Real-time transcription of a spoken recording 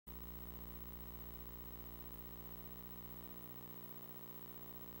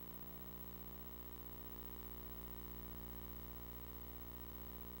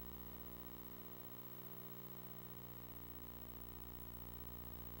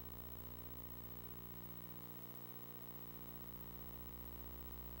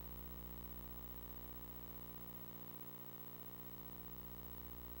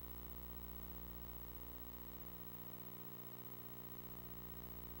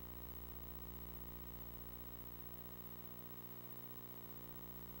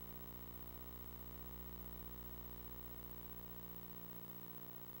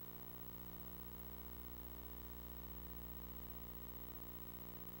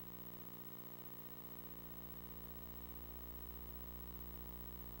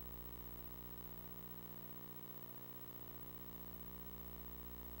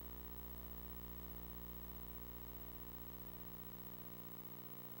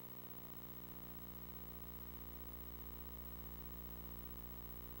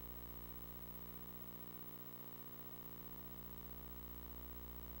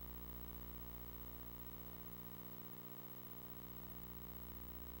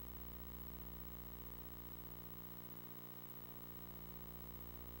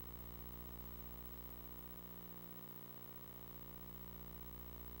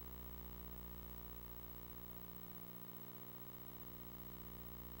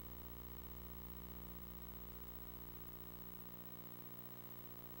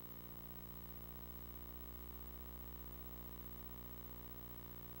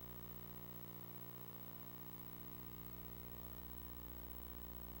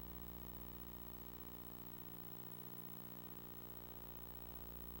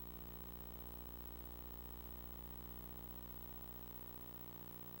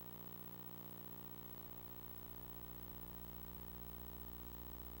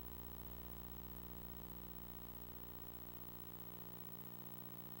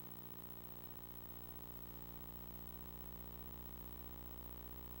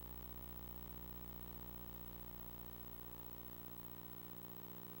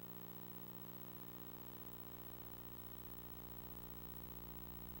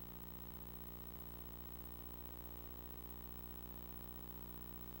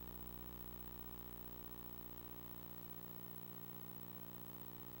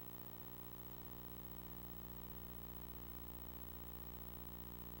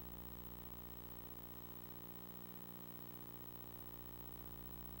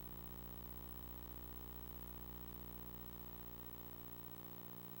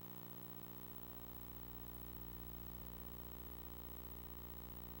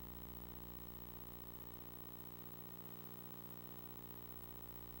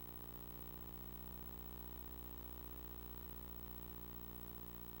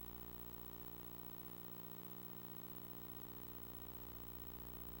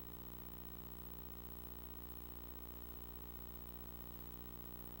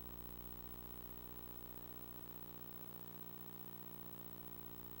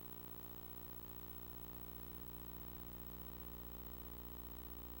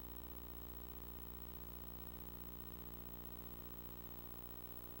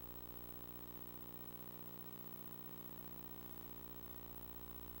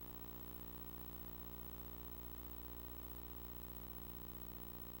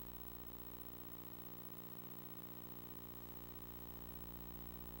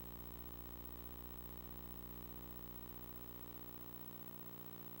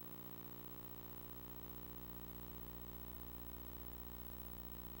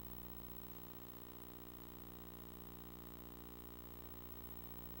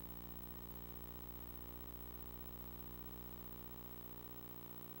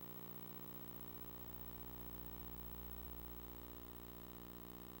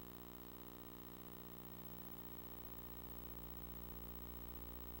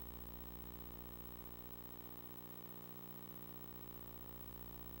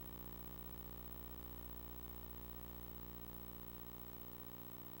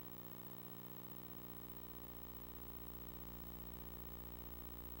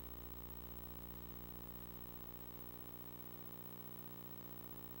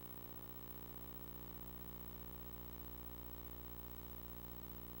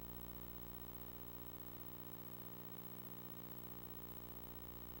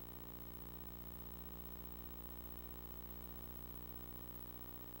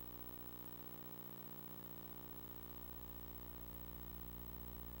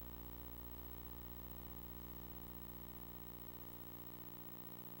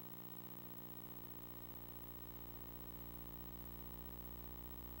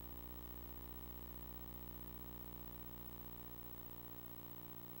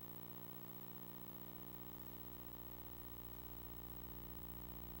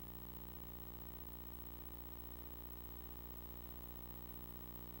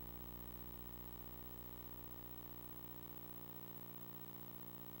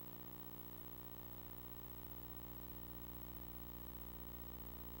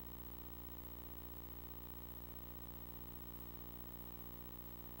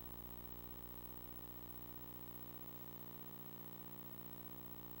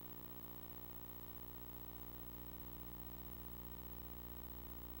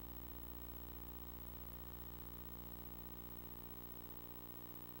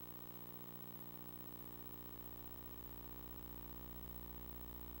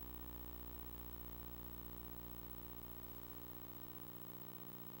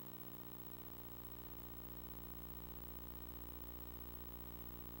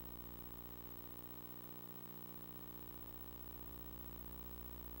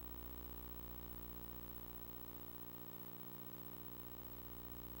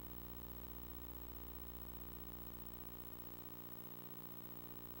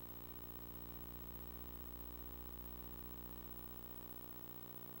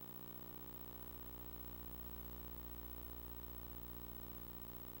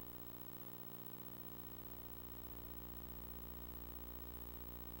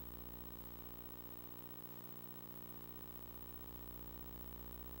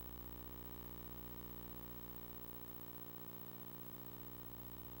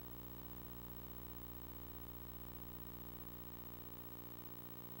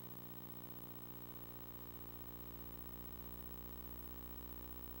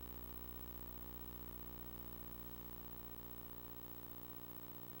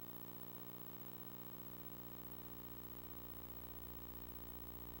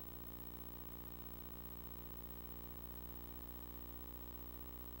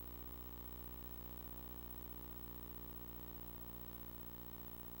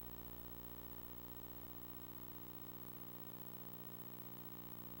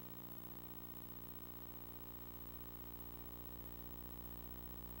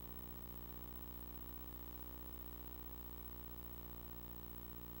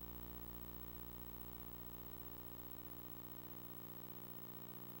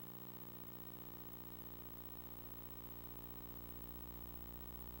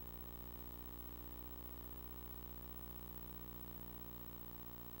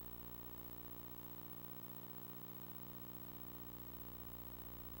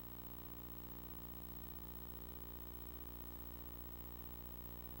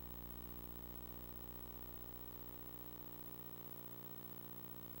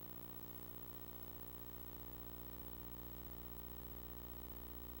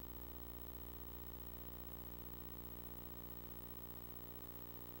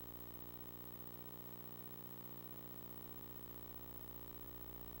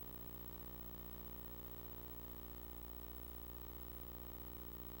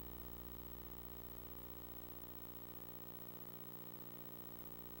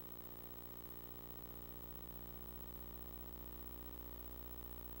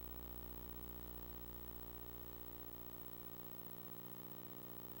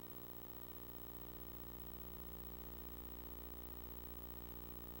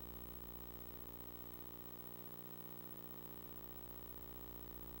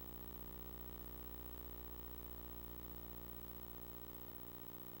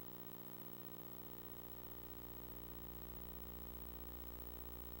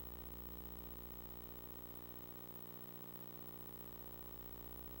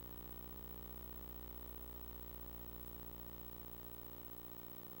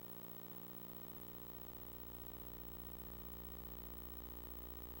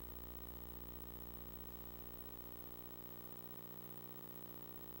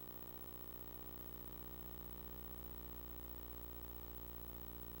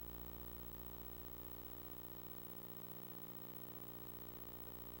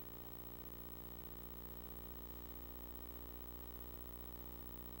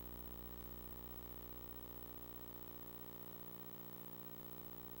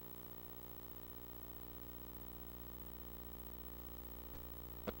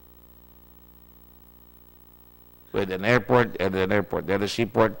with an airport and an airport. They had a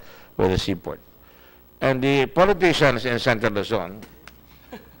seaport with a seaport. And the politicians in Central Luzon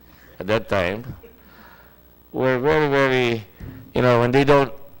at that time were very, very, when they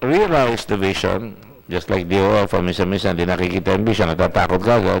don't realize the vision, just like DOL, paminsan-minsan, di nakikita yung vision, natatakot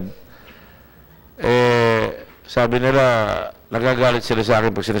ka agad, sabi nila, nagagalit sila sa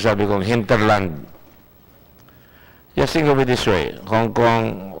akin pag sinasabi kong hinterland. Just think of it this way. Hong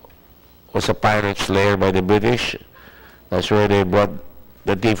Kong was a pirate's lair by the British. That's where they brought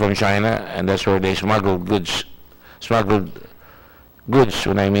the tea from China, and that's where they smuggled goods. Smuggled goods,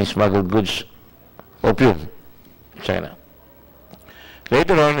 when I mean smuggled goods, opium, China.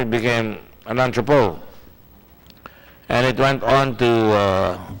 Later on, it became an entrepot, and it went on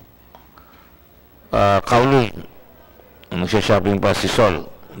to Kowloon. Nagsha-shopping pa si Sol.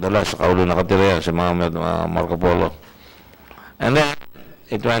 Dala sa Kowloon nakatira yan sa mga Marco Polo. And then,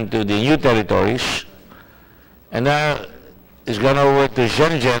 it went to the new territories, and now it's gone over to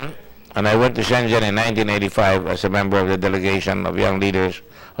Shenzhen, and I went to Shenzhen in 1985 as a member of the delegation of young leaders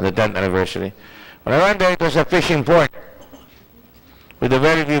on the 10th anniversary. When I went there, it was a fishing port with a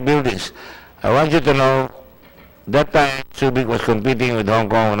very few buildings. I want you to know, that time Subic was competing with Hong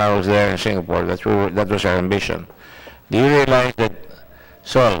Kong when I was there in Singapore. That was our ambition. Do you realize that,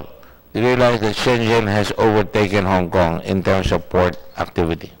 Sol, do you realize that Shenzhen has overtaken Hong Kong in terms of port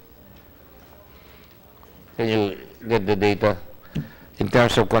activity? Can you get the data? In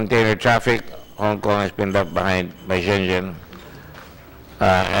terms of container traffic, Hong Kong has been left behind by Shenzhen.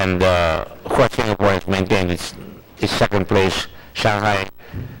 And of course, Singapore has maintained its second place. Shanghai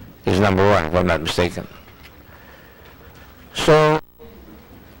is number one, if I'm not mistaken. So,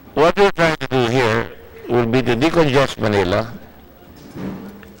 what we're trying to do here will be to decongest Manila,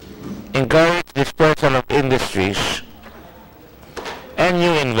 encourage dispersal of industries and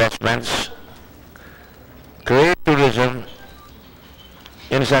new investments, create tourism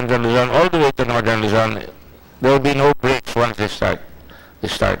in Central Luzon all the way to Northern Luzon. There will be no breaks once they start.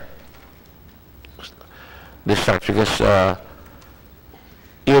 This starts because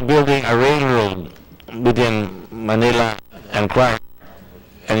you're building a railroad between Manila and Clark,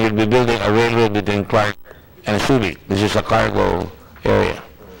 and you'll be building a railroad between Clark and Subic. This is a cargo area.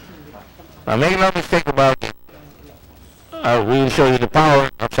 Now, make no mistake about it. We will show you the power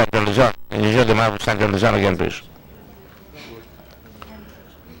of Central Luzon. Can you show the map of Central Luzon again, please?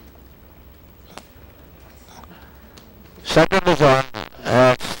 Central Luzon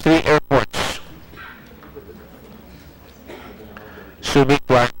has 3 airports: Subic,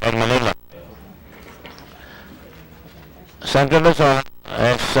 Clark, and Manila. Central Luzon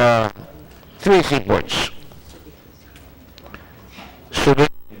has 3 seaports: Subic,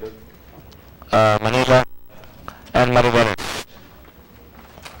 Manila, and Mariveles.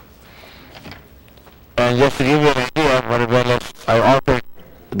 And just to give you an idea, Mariveles, I authored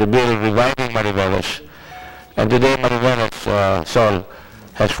the bill reviving Mariveles, and today Mariveles, Sol,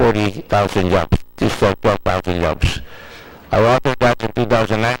 has 40,000 jobs. It's still 12,000 jobs. I authored that in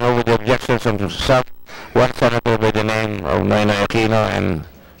 2009 over the objections from one senator by the name of Noynoy Aquino and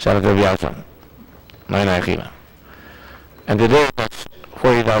Senator Bialson. Noynoy Aquino. And today that's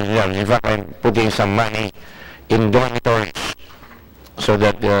 40,000 jobs. In fact, I'm putting some money in dormitories so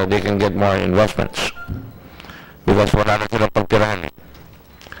that they can get more investments, because wala na silang pagtirahan.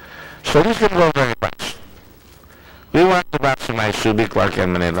 So this can go very fast. We want to maximize Subic, Clark,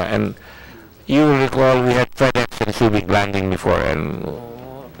 and Manila, and you will recall we had FedEx and Subic landing before, and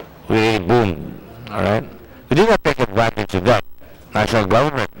we really boomed. All right, we did not take advantage of that. National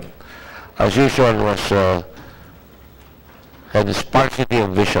government, as usual, had a sparsity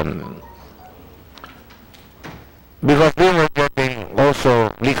of vision, because we were getting also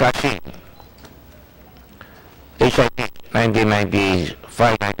Likasi, HIT,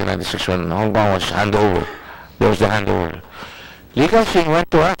 1995, 1996, when Hong Kong was handover. There was the handover. Likasi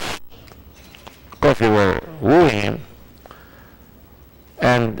went to us. Of course, we were wooing him,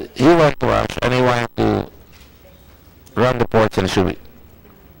 and he went to us, and he wanted to run the ports in Subic.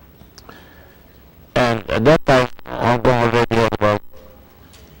 And at that time, Hong Kong already had about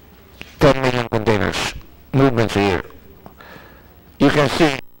 10 million containers movements a year. You can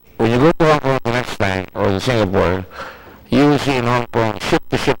see, when you go to Hong Kong the next time, or in Singapore, you will see in Hong Kong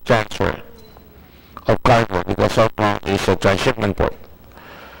ship-to-ship transfer of cargo, because Hong Kong is a transshipment port.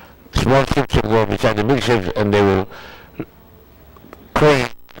 Small ships will go beside the big ships, and they will crane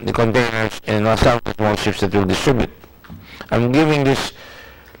the containers in some small ships that will distribute. I'm giving this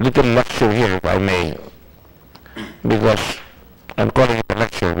little lecture here, if I may, because I'm calling it a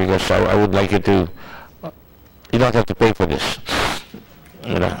lecture, because I would like you to, you don't have to pay for this,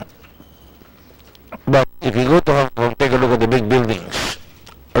 you know. But if if you go to Hong Kong, take a look at the big buildings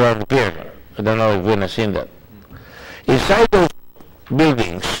around the pier. I don't know if Vin has seen that. Inside those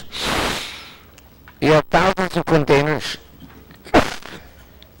buildings, you have thousands of containers.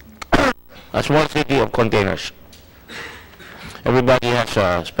 A small city of containers. Everybody has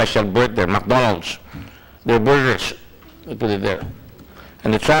a special berth there. McDonald's, their burgers, they put it there.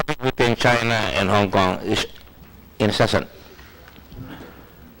 And the traffic between China and Hong Kong is incessant.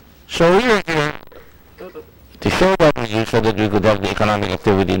 So we are here to share that with you so that we could have the economic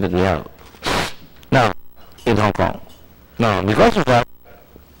activity that we have now in Hong Kong. Now, because of that,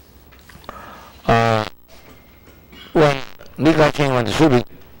 when Li Ka-shing went to Subic,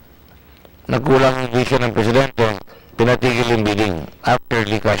 nagkulang yung vision ng Presidente, pinatigil yung bidding after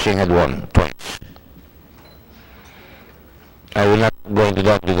Li Ka-shing had won twice. I will not go into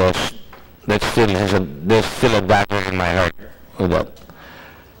that because that there's still a dagger in my heart with that.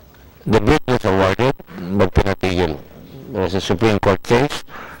 The bid was awarded, but pinatigil. There was a Supreme Court case.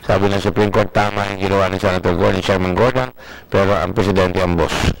 Sabi ng Supreme Court, tama yung ginawa ni Senator Gordon, ni Chairman Gordon, pero ang Presidente ang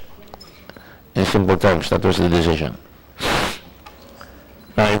boss. In simple terms, that was the decision.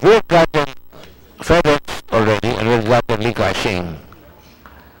 Now, if we've gotten FedEx already, and we've gotten Li Ka-shing,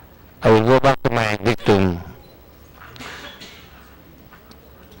 I will go back to my dictum.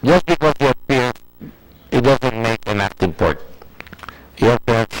 Just because you have piers, it doesn't make an active port. You have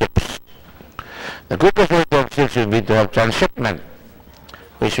to have ships. The quickest way to have ships would be to have transshipment,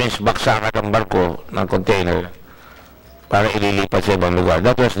 which means baksakan ang barko ng container para ililipat sa ibang lugar.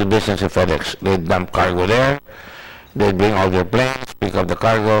 That was the business of FedEx. They'd dump cargo there, they'd bring all their planes, pick up the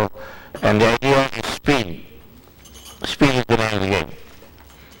cargo, and the idea is speed. Speed is the name of the game.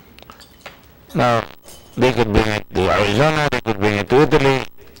 Now, they could bring it to Arizona, they could bring it to Italy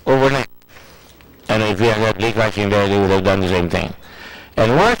overnight. And if you had Li Ka-shing there, they would have done the same thing.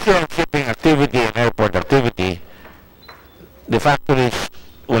 And once you have shipping activity and airport activity, the factories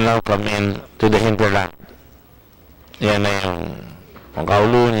will now come in to the hinterland. Yan na yung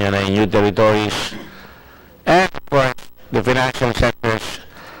Kowloon, yan na yung new territories. And of course, the financial sectors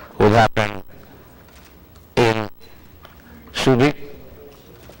would happen in Subic,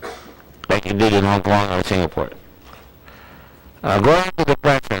 like it did in Hong Kong or Singapore. Going to the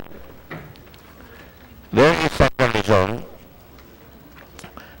present, there is Central Luzon.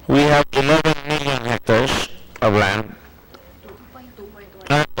 We have 11 million hectares of land.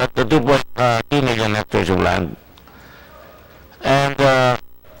 2.2 million hectares of land. And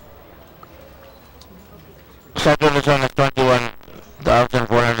Central Luzon has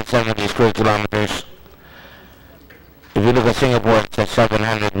 21,470 square kilometers. If you look at Singapore, it's at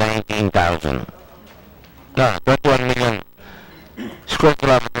 719,000. No, 21 million square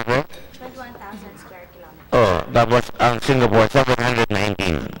kilometers, right? 21,000 square kilometers. Oh, that was Singapore,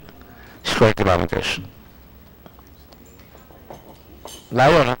 719 square kilometers.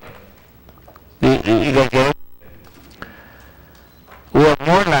 Layo, no? You guys get it? We have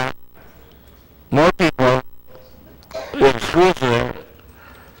more land, more people, we have schools there,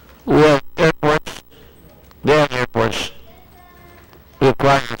 we have airports, they have airports, we have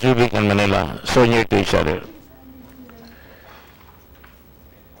Kuala Subic and Manila, so near to each other.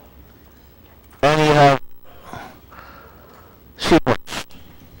 And you have seaports,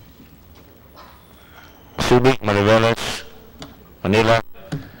 Subic, Mariveles, Manila.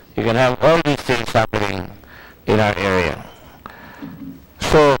 You can have all these things happening in our area.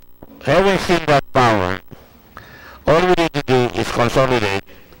 So, having seen that power, all we need to do is consolidate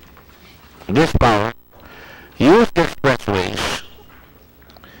this power, use the expressways,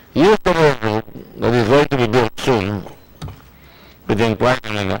 use the railroad that is going to be built soon within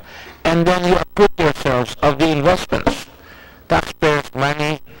Manila, and then you acquit yourselves of the investments. Taxpayers'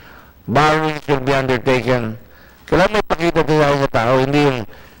 money, borrowings will be undertaken. Kailangan may pakita tayo sa tao, hindi yung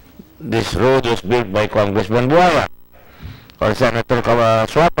this road was built by Congressman Buara or Senator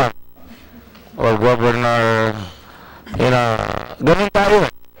Swapa or Governor, ganun tayo.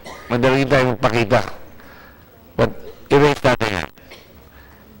 Madali tayo magpakita. But erase natin yan.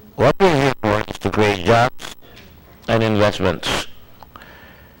 What we're here for is to create jobs and investments.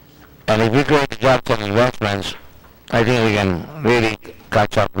 And if we create jobs and investments, I think we can really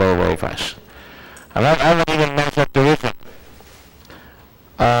catch up very, very fast. I haven't even mentioned tourism.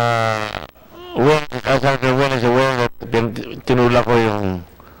 Senator Win is aware that tinula ko yung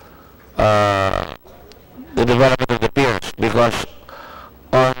the development of the piers because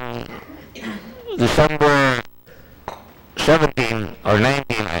on December 17 or 19,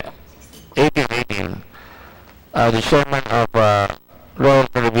 18, the chairman of Royal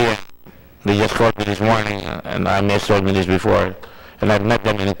Caribbean, they just called me this morning, and I may have told me this before, and I've met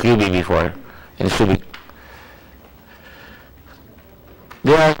them in QB before, in Subic.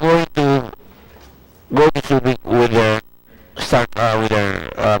 they are going to go to Subic with their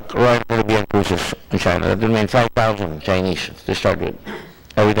Royal Caribbean cruises in China. That will mean 5,000 Chinese to start with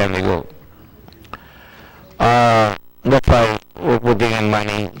every time they go. That's why we're putting in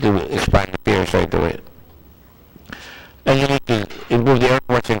money to expand the piers right away. And you need to improve the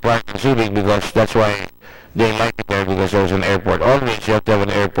airports in Clark and Subic because that's why they like it there, because there's an airport. Always you have to have an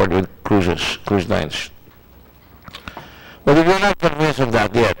airport with cruise lines. But if you're not convinced of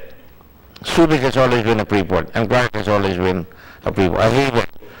that yet, Subic has always been a pre-port, and Clark has always been a pre-port. I agree that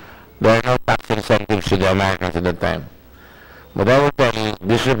there are no tax incentives to the Americans at that time. But I will tell you,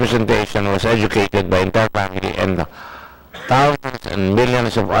 this representation was educated by entire family, and thousands and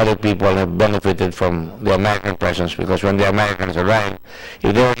millions of other people have benefited from the American presence, because when the Americans arrived,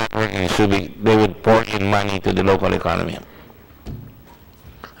 if they were not working in Subic, they would pour in money to the local economy.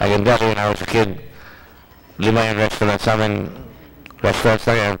 I can tell you, when I was a kid, 5 yung restaurants namin, restaurants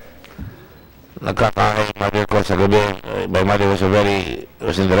na yan, nagkakahay mother ko sa gabi. My mother was in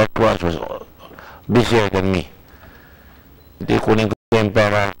the Red Cross, was busier than me. Hindi kunin ko yung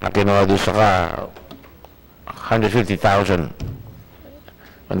pera na kinuha doon sa 150,000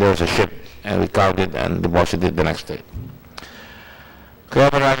 when there was a ship, and we counted and deposited the next day. Kaya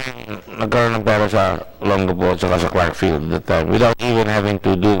maraming nagkaroon ng pera sa Longo po at sa Clarkfield at that time, without even having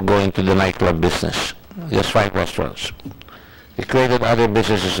to go into the nightclub business. Just 5 restaurants. They created other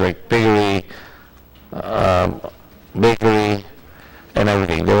businesses like piggery, bakery, and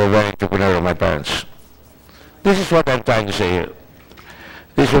everything. They were very entrepreneurial, my parents. This is what I'm trying to say here.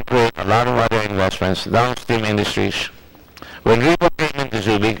 This will create a lot of other investments, downstream industries. When Ripo came into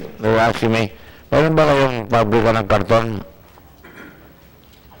Subic, they were asking me, meron ba kayong pabrika ng karton?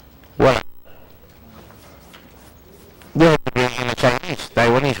 Wala. They had to bring in the Chinese,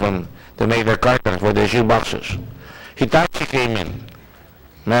 Taiwanese to make their cartons for their shoe boxes. Hitachi came in.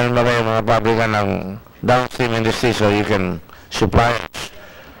 Meron ba kayong mga pabrika ng downstream industry so you can supply us?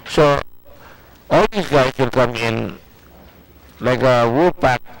 So, all these guys will come in like a wolf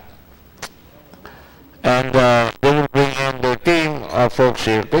pack, and they will bring in their team of folks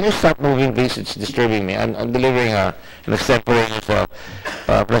here. Can you stop moving, please? It's disturbing me. I'm delivering an extemporaneous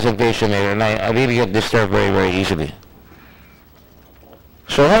presentation here, and I really get disturbed very, very easily.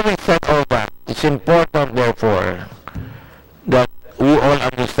 So having said all that, it's important, therefore, that we all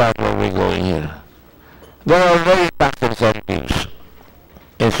understand where we're going here. There are already tax incentives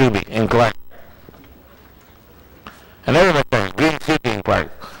in Subic, in Clark. And everybody says, Green City in Clark.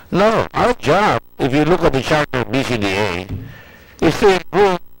 No, our job, if you look at the charter of BCDA, is to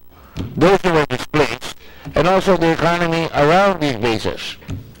improve those who were displaced and also the economy around these bases.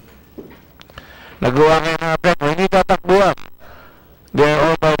 Nagawa kayo ng apek, hindi tatakbuhan. They're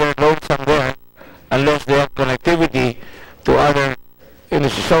all by their lonesome there unless they have connectivity to other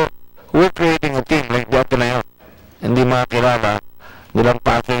industries. So, we're creating a team like the na yun. Hindi makakilala, nilang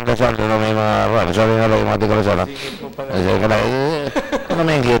paso yung kasal, may mga, sabi nga lang yung mga kasal. Sabi nga lang, ano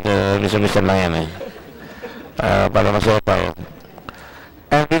may ingit, misa-misa lang yan para masaya tayo.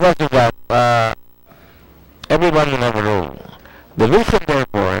 And because of that, everybody will have a role. The vision,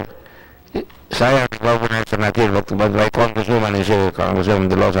 therefore, sayang, Governor Sanatil, but my Congresswoman is here,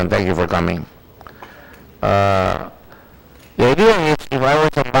 Congresswoman de Luzon, thank you for coming. The idea is, if I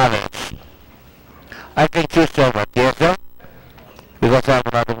was on balance, I can choose to have a theater, because I have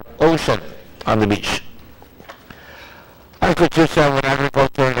a lot of ocean on the beach. I could choose to have an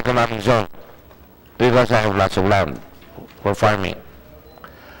agricultural economic zone, because I have lots of land for farming.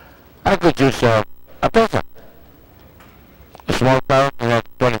 I could choose to have a pesa, a small town, we have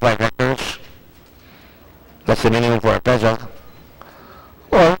 25 hectares. That's the minimum for a peso.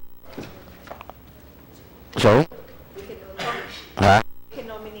 Or, sorry? Huh? They can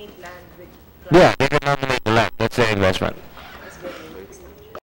nominate land with... Yeah, they can nominate the land. That's their investment.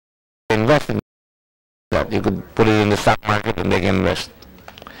 Invest in that. You could put it in the stock market and they can invest.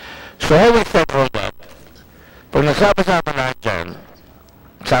 So having said all that, pag nagsama-sama lahat dyan,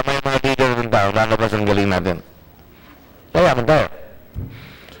 sama yung mga leader ng tao, lalabas ang galing natin. Kaya tayo.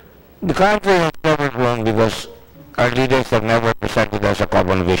 The country has never grown because our leaders have never presented us a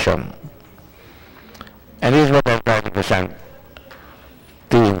common vision. And this is what I'm trying to present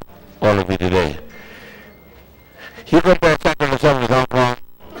to all of you today. You compare Central Luzon with Hong Kong,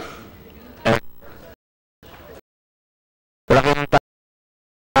 and laki ng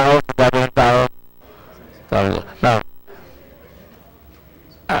tao, dami ng tao. Now,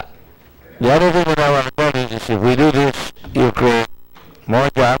 the other thing that I want to tell you is if we do this, you create more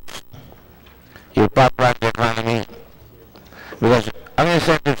jobs, you pop right the economy, because ang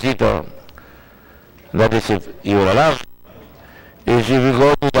incentive dito, that is if you will allow, is if you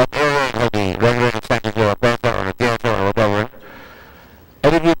go to that area, it will be regular expenses or a peso or a peso or whatever.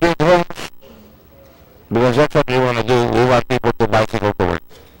 And if you build homes, because that's what we want to do, we want people to bicycle to work.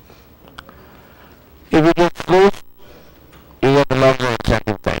 If you build schools, you get a longer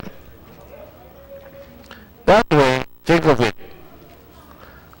incentive time. That way, think of it.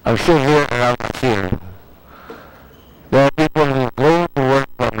 I'm sure here around us here, there are people who go to work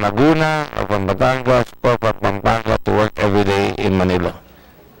from Laguna or from Batangas or from Pampanga to work every day in Manila.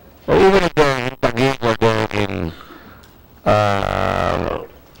 Or even if they're in Taguig or they're in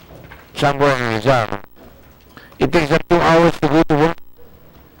somewhere in Rizal, it takes them 2 hours to go to work.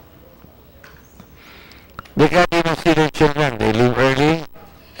 They can't even see their children. They leave early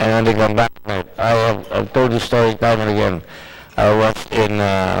and then they come back at night. I've told this story time and again. I was in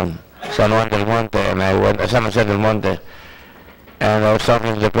San Juan del Monte and I went San Jose del Monte and I was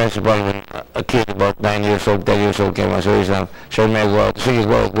talking to the principal when a kid about 9 years old, 10 years old came and so he said, "Sir, may I go out?" "Sige,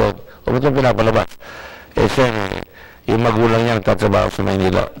 go out, go out." "O, ba't yung pinapalabas?" "Eh, sir, yung magulang niya nagtatrabaho sa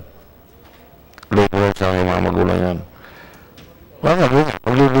Maynila. Laborers ang yung mga magulang niya." "Wala nga,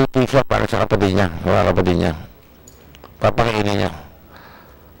 magluluto siya para sa kapatid niya, mga kapatid niya. Papakainin niya."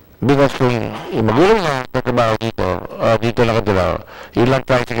 Because kung yung magulang niya nagtatrabaho dito, dito nakatrabaho, yung lang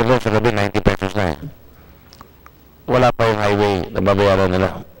tricycle doon sa gabi, 90 pesos na eh. Wala pa yung highway na babayaran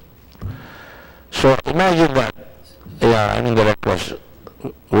nila. So, imagine that. Yeah, I'm in the Red Cross.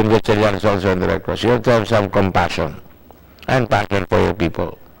 When Gatchalian is also in the Red Cross. You have to have some compassion and passion for your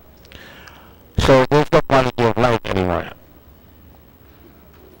people. So, there's no quality of life anymore.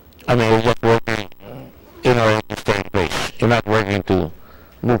 I mean, you're just working in order to stay in place. You're not working to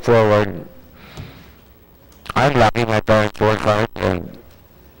move forward. I'm lucky my parents work hard and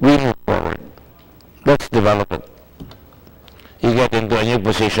we move forward. Let's develop it. You get into a new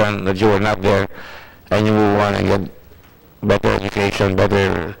position that you were not there and you move on and get better education,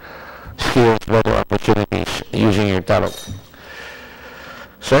 better skills, better opportunities using your talent.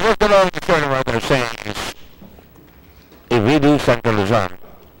 So that's the long story what I'm saying is if we do Central Luzon,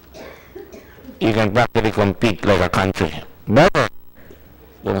 you can practically compete like a country. Better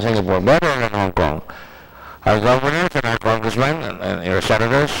than Singapore, better than Hong Kong. Our governors and our congressmen and your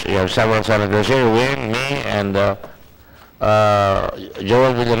senators, you have several senators here, Win, me, and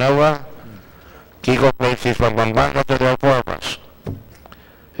Joel Villanueva, Kiko Places from Pampanga, so there are 4 of us.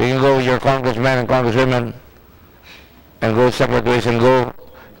 You can go with your congressmen and congresswomen and go separate ways and go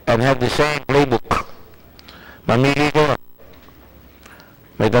and have the same playbook. Mamili ko.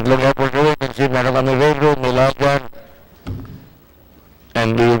 May 3 airport road and see meron kami railroad, may lahat yan.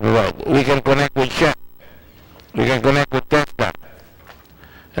 And we will provide. We can connect with Shell. We can connect with Tesla.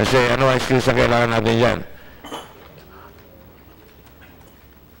 And say, ano ang skills na kailangan natin dyan?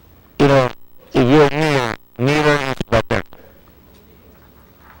 You know, if you're nearer is better.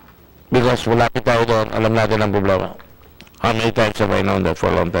 Because malapit tayo doon, alam natin ang problema. How many times have I known that for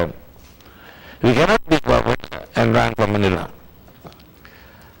a long time? We cannot be covered and run from Manila.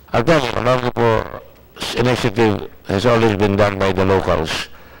 I'll tell you, a lot of initiative has always been done by the locals.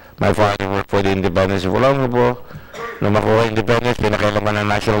 My father worked for the independence of Olongapo. Nung makuha independence, pinakailaman ng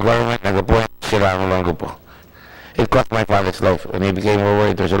national government, nag-appoint sila ang Olongapo. It cost my father's life. When he became over,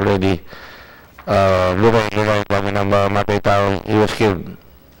 it was already lumay kami ng matay tao. He was killed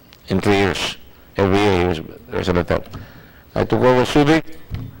in 3 years. Every year, there was an attempt. I took over Subic.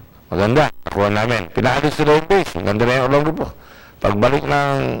 Maganda. Nakuha namin. Pinaalis sila yung base. Maganda na yung Olongapo. Pagbalik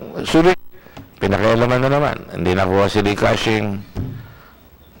ng Subic, pinakailaman na naman. Hindi nakuha sila cashing.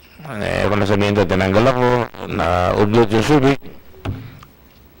 Kung nasabihin doon, tinanggal ako, na-udlot yung Subic.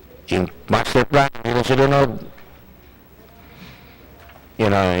 Yung master plan, hindi na sinunod. You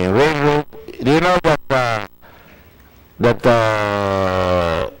know, yung railroad. Do you know that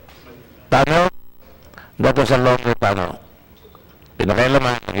tunnel? That was a longer tunnel.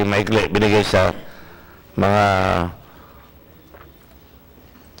 Pinakailaman, naging maikli, binigay sa mga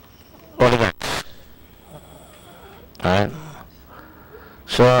oligarchs. Alright?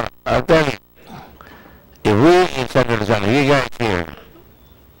 So, I'll tell you, if we in Central Luzon, you guys here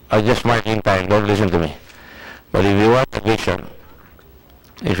are just marking time, don't listen to me. But if you want a vision,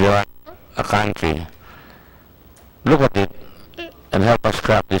 if you want a country, look at it and help us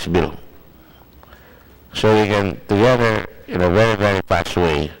craft this bill. So we can, together, in a very, very fast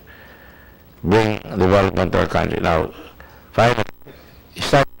way, bring development to our country. Now, finally,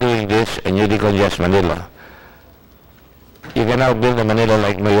 start doing this and you decongest Manila. You can now build a Manila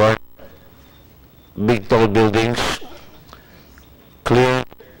like New York, big tall buildings, clear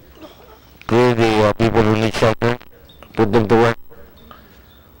the people who need shelter, put them to work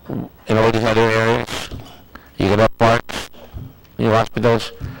in all these other areas. You can have parks, you have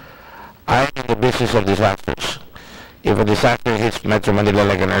basis of disasters. If a disaster hits Metro Manila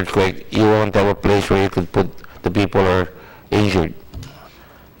like an earthquake, you won't have a place where you could put the people who are injured.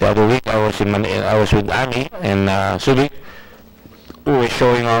 The other week, I was with Ami and Subic, who was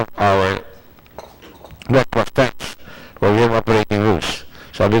showing off our breakfast tanks where we have operating rules.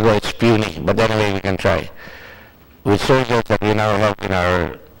 So we go, it's puny, but anyway, we can try. With soldiers that we now have in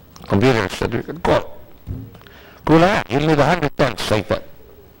our computers that we can call. Kulang, you'll need 100 tons like that.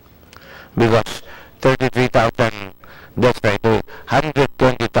 Because 33,000 deaths right away,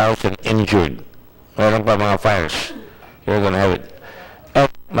 120,000 injured. Meron pa mga fires. You're gonna have it. At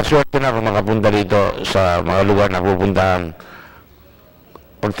maswerte na kung makapunta dito sa mga lugar na pupuntahan.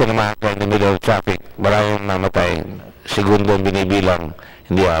 Pag tinamahan ka in the middle of traffic, maraming namatay, segundo ang binibilang,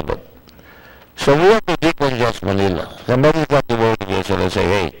 hindi abot. So we have to decongest Manila. Somebody's got to work with you and say,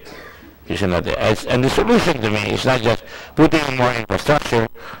 hey, you should not. And the solution to me is not just putting in more infrastructure.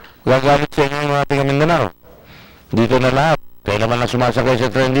 Gagalit sa inyo yung mga taga Mindanao. Dito na lahat. Kaya naman na sumasakay sa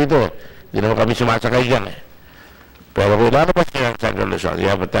trend dito. Hindi naman kami sumasakay dyan eh. Pero kung lalabas nyo ang Central Luzon, you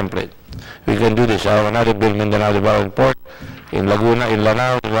have a template. We can do this. I have another bill, Mindanao Development Port, in Laguna, in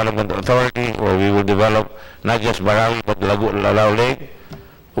Lanao Development Authority, where we will develop not just Barawi, but Lanao Lake.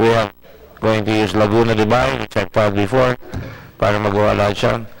 We are going to use Laguna de Bay, which I filed before, para magawa lahat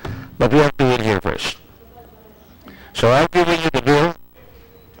siya. But we have to win here first. So I've given you the bill.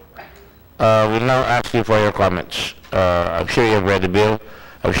 We'll now ask you for your comments. I'm sure you've read the bill.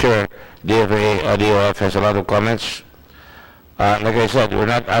 I'm sure DOF has a lot of comments. Like I said, we're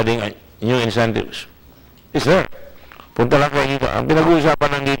not adding new incentives. It's there. Punta lang kayo dito. Ang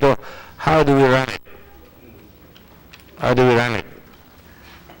pinag-uusapan nandito, how do we run it? How do we run it?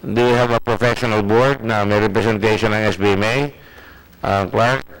 Do we have a professional board na may representation ng SBMA,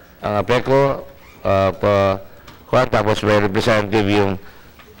 Clark, ang APECO, tapos may representative yung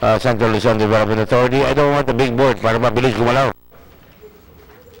Central Luzon Development Authority? I don't want a big board para mabilis gumalaw.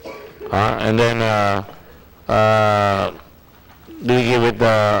 And then, do we give it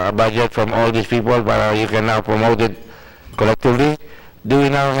a budget from all these people para you can now promote it collectively? Do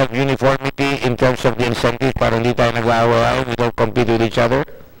we now have uniformity in terms of the incentives para hindi tayo nag-aaway, we don't compete with each other?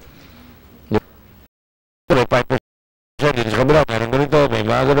 5% dito sa kabila, meron ganito, may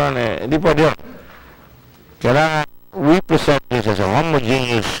mga gano'n, hindi pwede yun. Kailangan we present this as a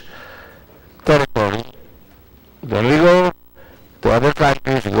homogeneous territory. Then we go to other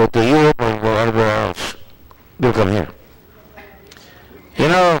countries, we go to Europe or go anywhere else. They'll come here. You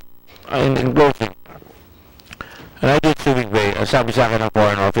know, in closing, and I did Civic Bay, sabi sa akin ng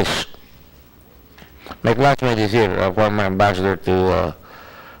Foreign Office. My classmate is here, a former ambassador to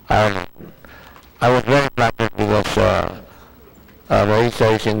Ireland. I was very flattered because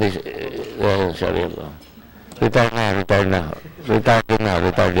Marisa is in this, sorry, retired na.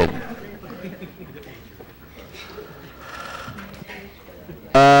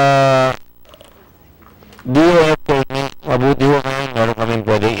 DOF told me, mabuti ho ngayon, meron kaming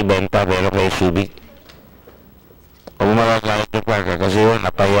pwedeng ibenta, pero kay Subic. Kung makakalit yung park, kasi yun,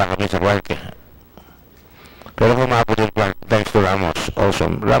 napahiya kami sa park. Pero kung maabot yung park, thanks to Ramos, also.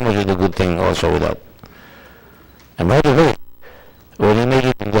 Ramos did a good thing also with that. And by the way, when he made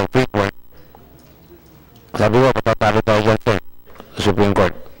it in the Freeport, sabi ko, patatalo tayo dyan sa Supreme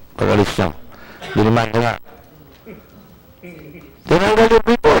Court. Pag-alis niya. Dinimanda nga. Tinanggal yung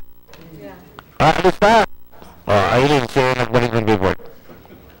Freeport. Alis na. Ayun, siya nagbalik ng Freeport.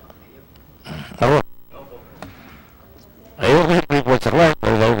 Ako. Ayun ko yung Freeport sa Clark.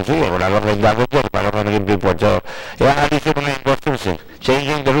 Pero sabi ko, sige, wala lang kayong bago dyan. Para ka naging Freeport. So, alis yung mga investors eh.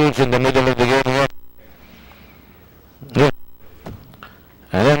 Changing the rules in the middle of the game. Good.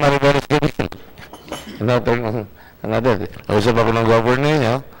 And then, Maribeles Gabin. Nausap ako ng governor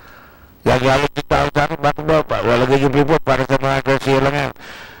niya. Gagalit yung tao sa akin. Bakit ba? Lalagay yung Freeport para sa mga Garcia lang yan.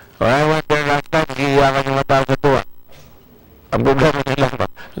 When I went there last time, giyakan yung mga tao sa tuwa. Ang problema nila ba?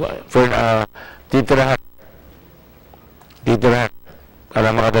 For titirahan. Para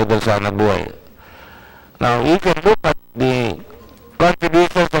makadagdag sa anak buhay. Now, you can look at the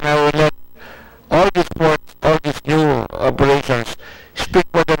contributions and I will let all these ports, all these new operations speak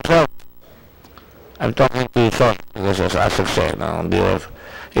for themselves. I'm talking to Son, because as Asok said, DOF.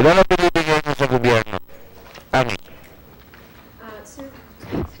 Ilan ang pinibigay mo sa gobyerno? Ami.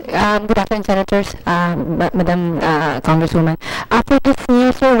 Good afternoon, Senators, Madam Congresswoman. For this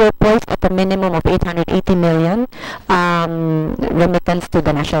year, sir, we're poised at a minimum of 880 million remittance to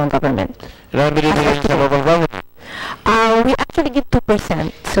the national government. Ilan ang binibigay sa local government? We actually give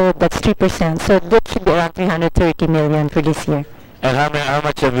 2%, so that's 3%. So that should be around 330 million for this year. And how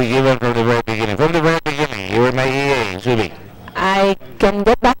much have we given from the very beginning? From the very beginning, you were my EA, Subic. I can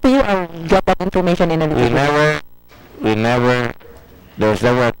get back to you or get that information in a little bit. There's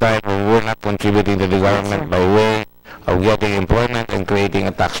never a time when we're not contributing to the government by way of getting employment and creating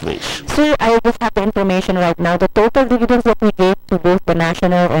a tax base. Sir, I just have the information right now. The total dividends that we gave to both the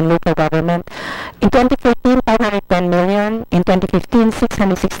national and local government, in 2014, 510 million, in 2015,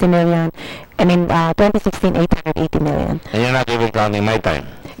 660 million, and in 2016, 880 million. And you're not even counting my time.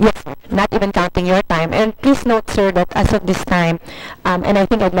 Yes, sir. Not even counting your time. And please note, sir, that as of this time, and I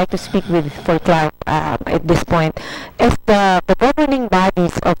think I'd like to speak for Clark at this point, as the governing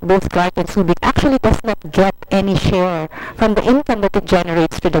bodies of both Clark and Subic actually does not get any share from the income that it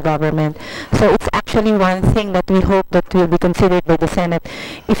generates to the government. So it's actually one thing that we hope that will be considered by the Senate,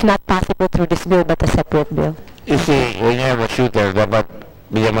 if not possible through this bill, but a separate bill. You see, when you have a shooter, dapat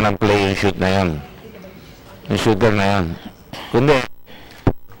bigyan mo ng play yung shoot na yan. Yung shooter na yan. Kundi,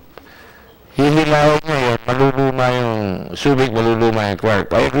 hihilaw niya yun, maluluma yung Subic, maluluma yung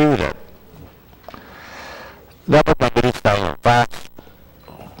Clark. I agree with that. Dapat mabilis tayo. Fast,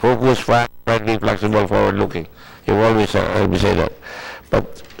 focus, fast, friendly, flexible, forward-looking. You always say that. But,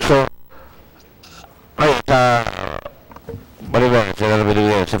 so,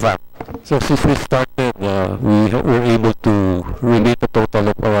 So since we started, we were able to remit a total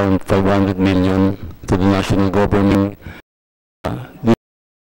of around 500 million to the national government,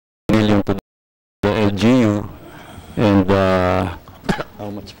 million to the LGU, and how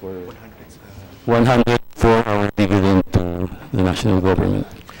much for 100 for our dividend to the national government.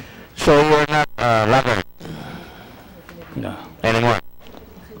 So you're not laggard No, anymore?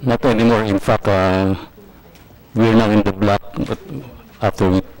 not anymore. In fact, we're now in the black, but after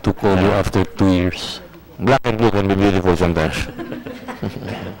we took over after 2 years. Black and blue can be beautiful sometimes.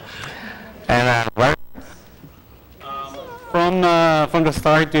 And what? From the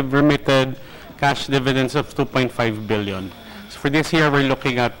start, we've remitted cash dividends of 2.5 billion. So for this year, we're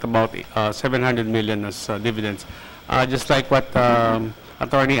looking at about 700 million as dividends. Just like what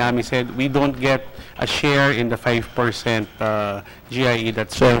Attorney Ami said, we don't get a share in the 5% GIE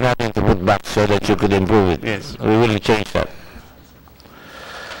that's... So nothing to put back so that you could improve it. Yes. We will change that.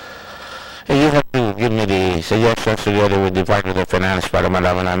 And you have to give me the suggestions together with the Department of Finance para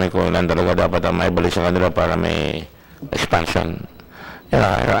malaman namin kung ilan talaga dapat ang maibalik sa kanila para may expansion. You know,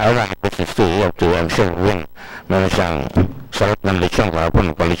 I run a business too. You have to, I'm sure, win. Meron siyang sarap ng lechon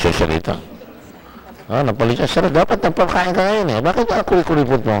kahapon, nagpalechon siya dito. Nagpalechon. Sarap, dapat nagpakain ka ngayon eh. Bakit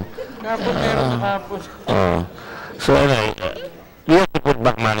kuri-kuripot mo? Kahapon meron kahapon. So anyway, you have to put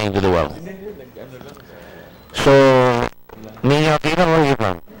back money into the well. So, Ninyo Aquino, where are you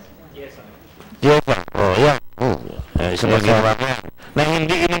from? Yes, sir. Oh, yeah. Isa pa ginawa ko yan. Na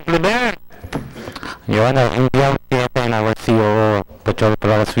hindi in-implement. Your Honor, in behalf of PFA and our COO, Patrol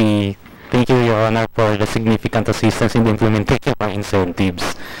Palawas, we thank you, Your Honor, for the significant assistance in the implementation of our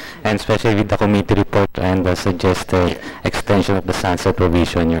incentives, and especially with the committee report and the suggested extension of the sunset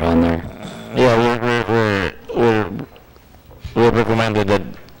provision, Your Honor. Yeah, we've recommended that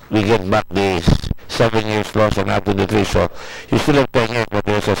we get back the 7 years loss and up to the 3, so you still have 10 years, but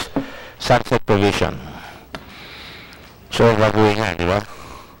there's a sunset provision. So, gagawin nga, di ba?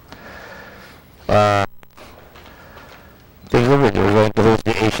 Think of it, we're going to host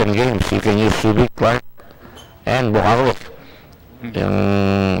the Asian Games. You can use Subic, Clark, and Bukawi.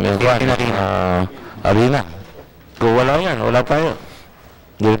 Yung arena. Kung wala yan, wala tayo.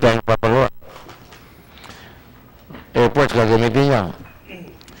 Hindi tayo papagawa. Airports, gagamitin niya.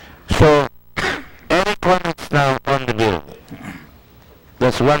 So, any comments now on the bill?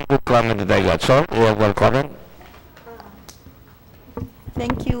 That's one good comment that I got. So, you have one comment?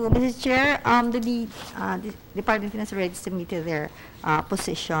 Thank you, Mrs. Chair. The Department of Finance already submitted their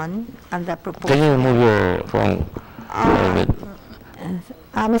position on the proposal. Can you move your phone a little bit?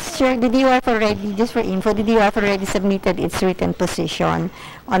 Mr. Chair, the DOF already, just for info, the DOF already submitted its written position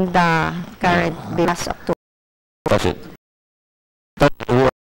on the current bill last October. That's it.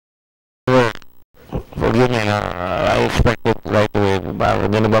 Forgive me, I expected right away.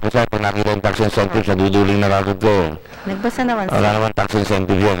 Hindi na ba kasi pag nakita yung tax incentives, naduduling na kagad ko. Nagbasa naman Wala naman tax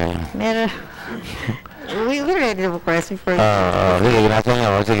incentive yan eh. Meron. we ready of course before. Sige, ginasa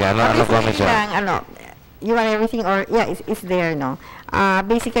niyo. Sige, ano comment siya? You want everything or, yeah, it's there, no?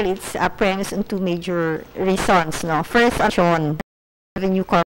 Basically, it's a premise on two major reasons, no? First, on the new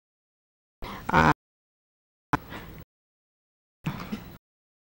corporate.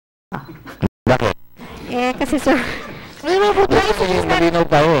 Bakit? Kasi sir, Malinaw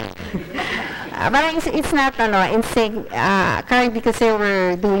tayo. parang it's not, currently kasi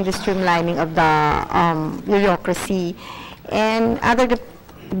we're doing the streamlining of the bureaucracy and other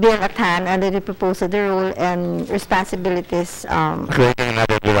bill at hand under the proposal, the role and responsibilities. Creating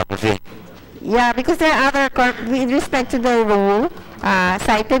another bureaucracy. Yeah, because there are other, with respect to the role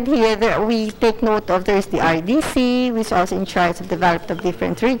cited here, we take note of there's the RDC, which is also in charge of development of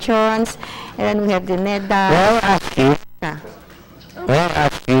different regions, and then we have the NEDA. Well, I ask you, Yeah. may I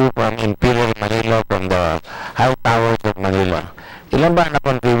ask you from Imperial Manila, from the high towers of Manila, ilan ba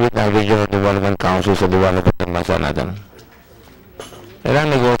na-contribute ng Regional Development Council sa development ng bansa natin?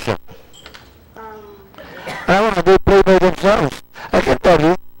 Ilang negosyo? Alam mo, they play by themselves. I can tell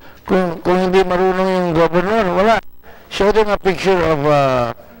you, kung hindi marunong yung governor, wala. Show them a picture of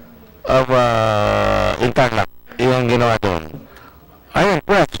Interlock, yung ginawa doon. I'm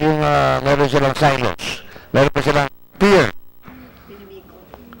impressed, yung meron silang silos, meron pa silang pier.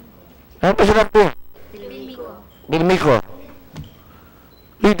 Meron pa silang pier. Bilmiko.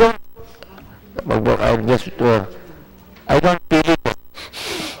 We don't, I don't feel it.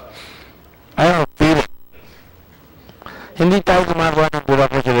 I don't feel it. Hindi tayo gumagawa ng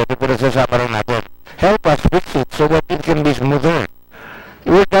bureaucracy dito, pero sasama rin natin. Help us fix it so that it can be smoother.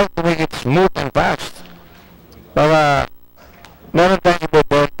 We're trying to make it smooth and fast. Para meron tayong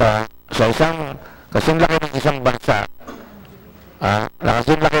ibebenta sa isang, kasing laki ng isang bansa, na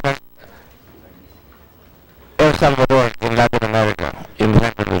kasing laki ng El Salvador in Latin America, in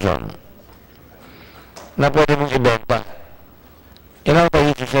Central Luzon, na pwede mong ibenta. You know what I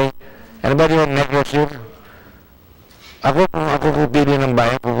used to say? Anybody on Negros here? Kung ako pupili ng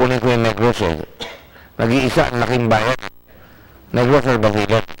bayan, pupunin ko yung Negros eh. Nag-iisa ang laking bayan. Negros or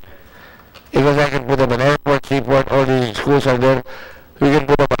Basilan. Because I can put up an airport, seaport, all the schools are there. We can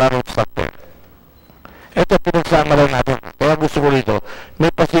put up a lot of stuff there. Ito, pinagsama lang natin. Kaya gusto ko rito, may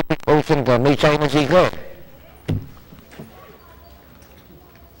Pacific Ocean ka, may China Sea ka eh.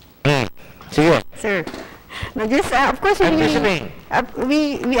 Sige. Sir. No, just, of course, I'm listening.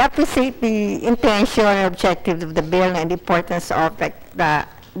 We appreciate the intention and objective of the bill and the importance of the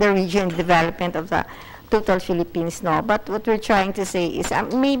region development of the total Philippines, no. But what we're trying to say is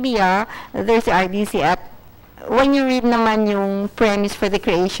maybe there's the RDC at when you read naman yung premise for the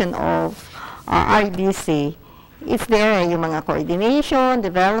creation of RDC, it's there yung mga coordination,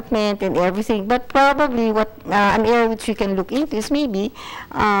 development, and everything. But probably what an area which we can look into is maybe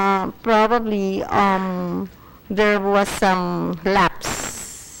probably there was some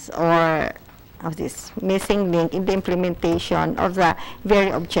lapse or of this missing link in the implementation of the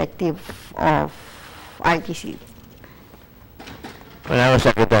very objective of RDC. When I was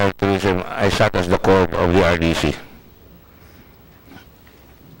Secretary of Tourism, I sat as the core of the RDC.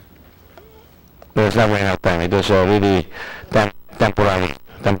 There was never enough time. It was really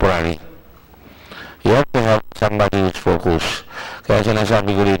temporary. You have to have somebody who's focused. Kaya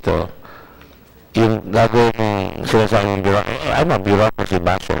sinasabi ko dito, yung gagawin mong sinasabi mong bureaucracy, I'm a bureaucracy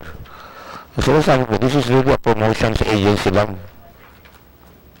basher. Sinasabi ko, this is really a promotions agency lang.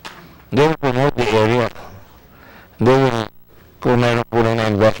 They will promote the area. They will, kung meron po na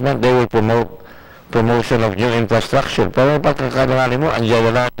investment, they will promote promotion of new infrastructure. Pero pagkakalangali mo,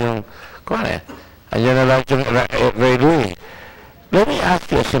 andyan na lahat yung, andyan na lahat yung railway. Let me ask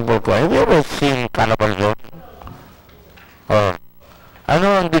you a simple question. Have you ever seen Carnival Zone? Or, ano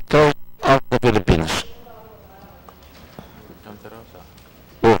ang Detroit of the Philippines? Santa Rosa.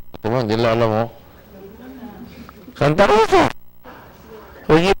 Oh, ito mo, hindi lang alam mo. Santa Rosa.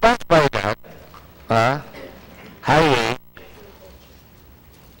 When you pass by that, highway,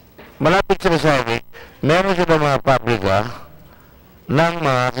 malapit sa highway, meron sila mga pabrika ng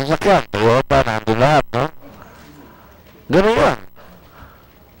mga sasakyan. Toyota, nandun lahat, no? Ganun yan.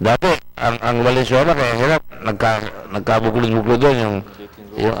 Dati, ang Valenzuela, kaya hirap, nagkabukling-buklo doon, yung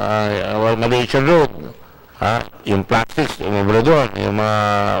Malaysian Road, yung plastics, umubra doon, yung mga,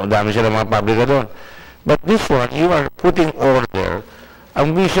 dami sila mga pabrika doon. But this one, you are putting order.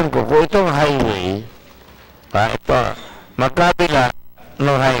 Ang vision ko, kung itong highway, ito, magkabila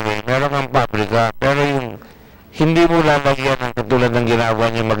ng highway, meron kang pabrika, pero yung hindi mo lalagyan ng katulad ng ginagawa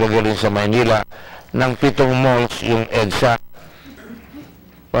niyo magagaling sa Manila, ng 7 malls yung EDSA,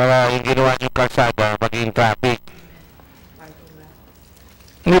 para yung ginawa niyong kalsada, maging traffic.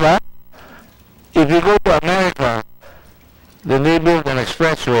 Di ba? If you go to America, then they build an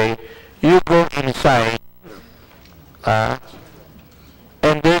expressway, you go inside,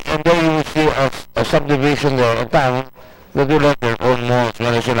 and then you will see a subdivision there, a town, that will have their own malls,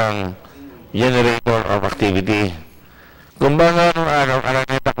 meron silang generator of activity. Kung ba nga nung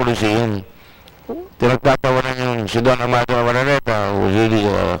Araneta Coliseum, tinagtatawanan yung si Don Amado Araneta, who's really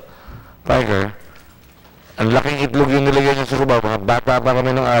a fighter, ang laking itlog yung nilagay niya sa kubaw, mga bata pa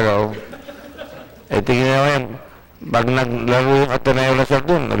kami ng araw, tingin nyo yan, Pag naglaro yung Ateneo Lasal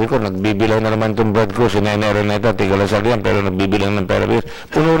dun, sabi ko, nagbibilang na naman itong bread ko, sinenero na ito, tiga Lasal yan, pero nagbibilang ng pera.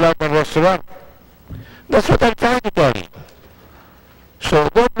 Puno lang ng restaurant. That's what I'm trying to tell you. So,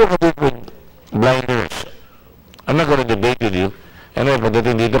 don't look at it with blinders. I'm not going to debate with you. Anyway,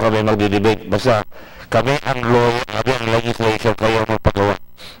 pagdating dito kami magdi-debate. Basta, kami ang lawyer, kami ang legislature, kayo ang magpagawa.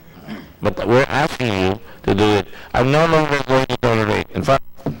 But we're asking you to do it. I'm no longer going to tolerate. In fact,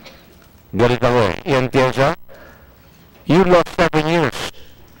 galit ako eh. Ian Tienza, you lost 7 years.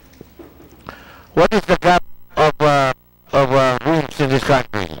 What is the gap of rooms in this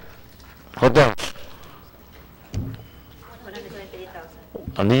country? Hotels.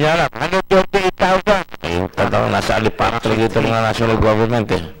 128,000. Hindi niya alam. 128,000. Ay, tatawang nasa alipak talaga ito ng national government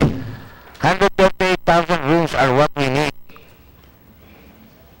eh. 128,000 rooms are what we need.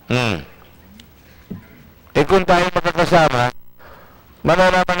 Eh kung tayo magkakasama,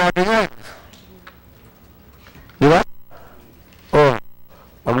 malalaman natin yan. Di ba?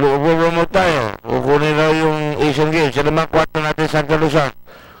 Mag-promote tayo. Kukunin na yung Asian Games. Yan naman kwarto natin sa Santa Luzon.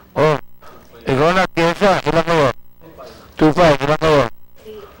 Ikaw na, Tiesa. Ilan kayo? 2,500. Ilan kayo?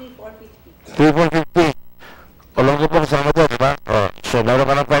 3,450. Walang ko pa kasama to, di ba? So, meron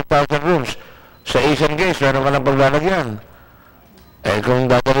ka ng 5,000 rooms. Sa Asian Games, meron ka ng paglalagyan. Eh,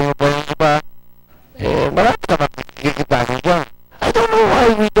 kung dadalhin mo pa yung iba, marami ka makikitasin dyan. I don't know why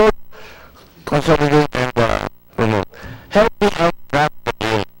we don't consolidate and promote. Help me out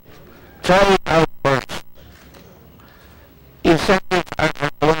rapidly. Try it out first. Incentives are,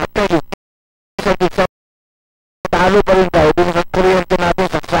 I want to tell you, incentives talo pa rin tayo. Yung sa kuryente natin,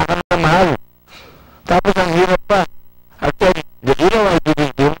 saksakan na mahal. Tapos ang hirap pa. I'll tell you, the hero I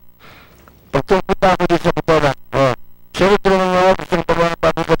didn't do, pag tungkita ako din sa Butola, sino tulungan nga ako, gusto ng pagawang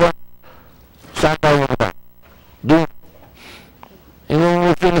papunta doon? Saan tayo magpunta? Doon. Yung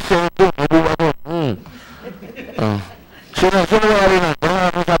gusto na sa'yo doon, doon ako. Sino nangyari na? Kaya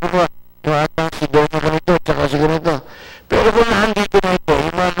nga sabi ko, yung atang si Doon na ganito, tsaka si ganito. Pero kung naandito na ito,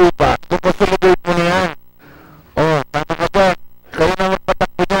 yung mga lupa, kung consolidate mo na yan, tama ka dyan, kayo na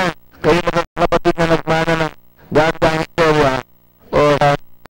magpatakbo dyan, kayo magkakapatid na nagmana ng daan-daan istorya,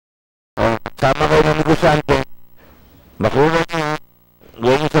 sama kayo ng negosyante, makuha niyo,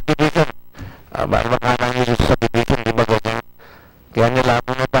 gawin niyo sa division, makanan niyo sa division, di ba ganyan? Kaya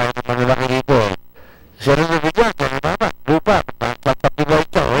nilaman na tayo ng manilaki dito. Siya rin yung bigyan, siya rin mama, lupa, pagpapilay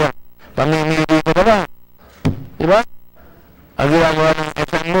siya, yan, pamimili dito na ba? Di ba? Ang ginagawa ng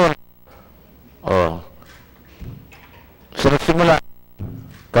SM mo, sa nagsimula,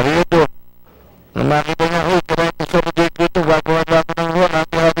 karyodo, nang makita niya, kaya consolidate ko ito, gagawa na ako ng ruwan, ang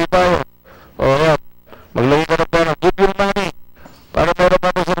happy power. Yan, maglagay ka na pera, give your money, para meron pa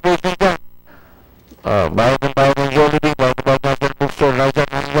reservation dyan. Bayad ng Jollibee, bayad ng bookstore,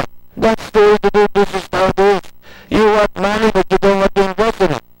 that's the way to do business nowadays. You want money, but you don't want to invest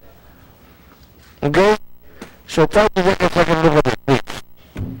in it. Okay? So try to get a second look at it, please.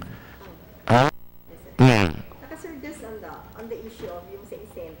 Sir, just on the issue of yung sa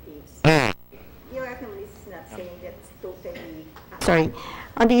incentives, your economist is not saying that's totally... Sorry.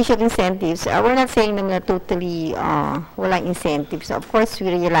 On the issue of incentives, we're not saying na totally walang incentives. Of course,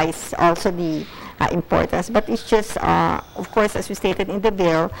 we realize also the importance, but it's just, of course, as we stated in the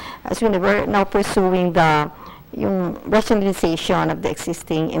bill, as we're now pursuing yung rationalization of the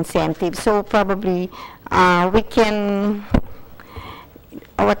existing incentives. So probably we can,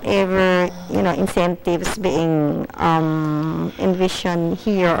 whatever incentives being envisioned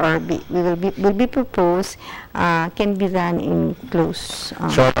here or will be proposed can be done in close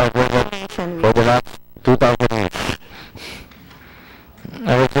for the last 2,000 years.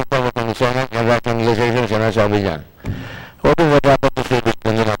 I was just talking to the Senate, and rationalization, sinasabi niyan. What is what happened to cities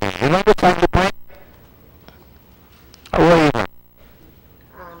na nila? You know the time to point? Where are you from?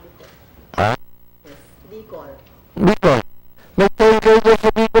 Bicol. May tayo kayo sa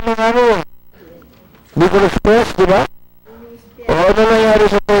Bicol ng Bicol Express, di ba? Ano nangyari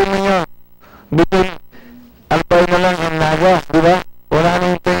sa tayo ninyo? Bicol, Albay na lang ang Naga, di ba? Wala na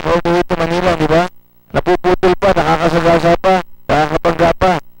yung tayo all the way to Manila, di ba? Napuputol pa, nakakasagasa pa, nakakapagga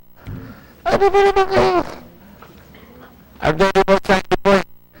pa. Ano ba naman kayo? Ang dali ba sa point?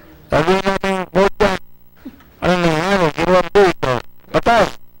 Sabi natin, vote yan. Ano nangyari? Kiruan po ito. Patas.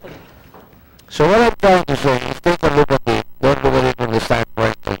 So what I'm trying to say is take a look at it. Don't look at it from the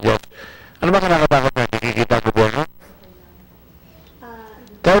standpoint of just, ano ba kinakatakot na nakikita ang gobyerno?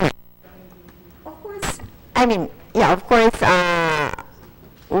 Tell me. Of course, I mean, yeah, of course,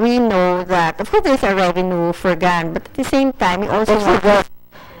 we know that, of course, there's a revenue for GAN, but at the same time, we also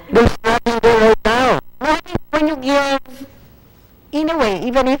there's nothing there right now. when you give, in a way, way,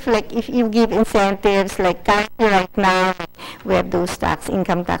 even if like if you give incentives like currently right now, we have those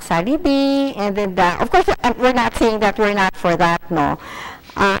income tax holiday, and then of course we're not saying that we're not for that, no.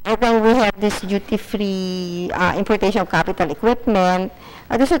 And then we have this duty-free importation of capital equipment.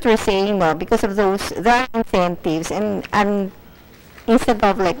 That's what we're saying, no, because of those, there are incentives, and instead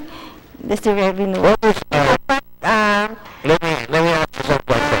of like this the revenue. Let me ask you some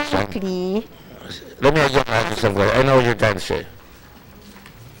questions. Let me just ask you some questions. I know what you're trying to say.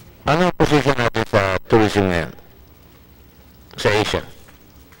 Ano ang position natin sa tourism ngayon? Sa Asia?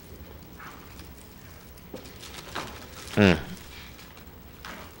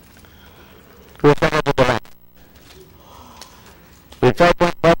 We're second to the last. With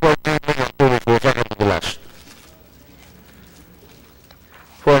 5.3 million tourists, we're second to the last.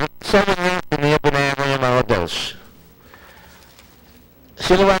 For 7 years, pinayaban yung mga hotels.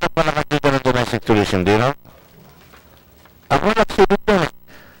 Sino ba napalakas dito ng domestic tourism, do you know? Ako nagsulot doon.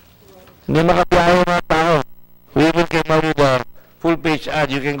 Hindi makabiyahe yung mga tao. We even came out with a full-page ad.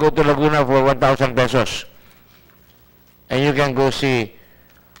 You can go to Laguna for 1,000 pesos. And you can go see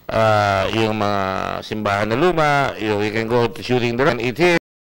yung mga simbahan na luma. You can go to shooting the run, eat here.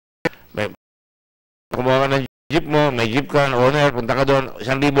 Kumuha ka ng jeep mo, may jeep ka, owner, punta ka doon,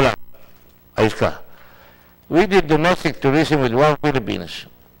 1,000 lang. Ayos ka. We did domestic tourism with Wow Philippines.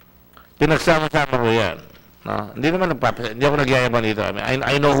 Pinagsama-sama ko yan. No? Hindi naman hindi ako nagyayaman dito.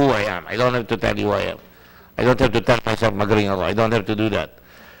 I know who I am. I don't have to tell you who I am. I don't have to tell myself magaling ako. I don't have to do that.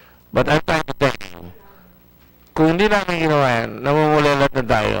 But I'm trying to tell you, kung hindi namin ginawa yan, namumulilat na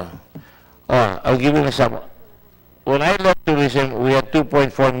tayo. I'll give you an example. When I left tourism, we had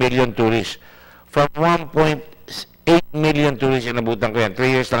 2.4 million tourists. From 1.8 million tourists, inabutan ko yan. 3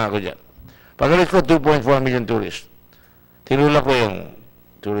 years lang ako dyan. Pagalis ko, 2.4 million tourists. Tinulak ko yung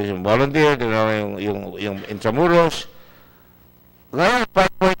tourism volunteer, tinulak ko yung Intramuros. Ngayon,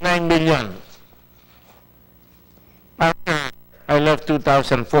 5.9 million. After I left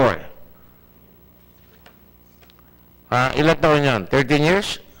 2004. Ilan taon yan? 13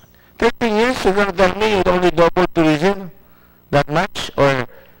 years? 13 years? You're gonna tell me you only double tourism? That much? Or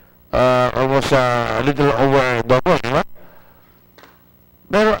almost a little over double, di ba?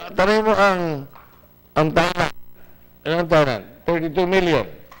 Pero tanay mo ang Thailand. Ilang Thailand? 32 million.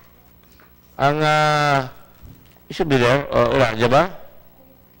 Ang you should be there. Wala, di ba?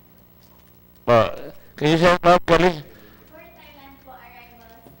 Can you say about Kelly? For Thailand po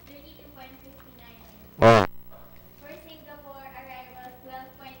arrivals, 32.59. For Singapore arrivals,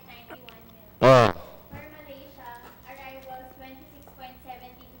 12.91 million. Oh. For Malaysia arrivals,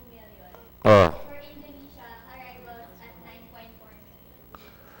 26.72 million. Oh. For Indonesia arrivals at 9.4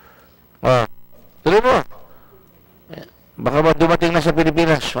 million. Tuloy mo. Baka ba dumating na sa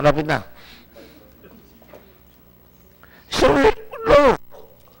Pilipinas? Malapit na. So, no.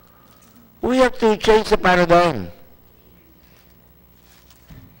 We have to change the paradigm.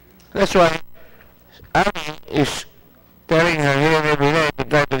 That's why Abby is telling her here every day to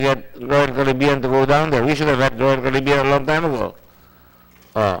try to get Royal Caribbean to go down there. We should have had Royal Caribbean a long time ago.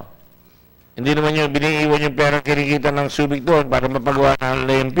 Hindi naman yung biniiwan yung perang kinikita ng Subic doon para mapagawa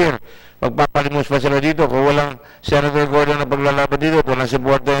ng Pier. Magpapalimos pa sila dito. Kung walang Senator Gordon na paglalaban dito, kung walang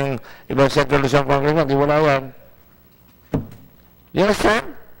support yung ibang Central Luzon Congressman, di wala yan. You understand?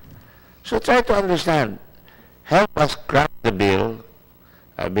 So try to understand. Help us craft the bill.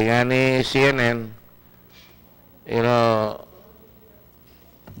 Sabi nga ni CNN,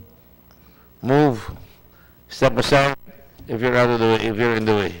 move, step aside if you're out of the way, if you're in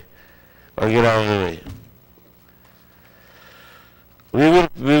the way. Or get out of the way. We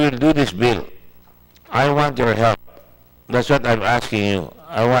will do this bill. I want your help. That's what I'm asking you.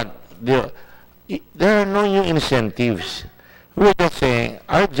 There are no new incentives. We're just saying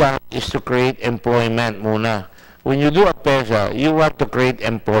our job is to create employment muna. When you do a PESA, you want to create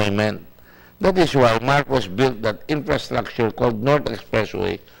employment. That is why Marcos built that infrastructure called North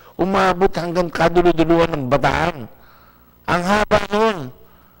Expressway. Umabot hanggang kaduluduluan ng Bataan. Ang haba noon.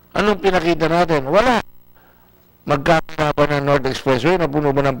 Anong pinakita natin? Wala. Magkakita ba ng North Expressway? Napuno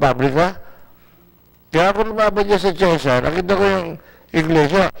ba ng pabrika? Kaya ako lumabad dyan sa Chesa, nakita ko yung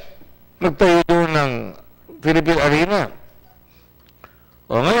iglesia. Nagtayo doon ng Philippine Arena.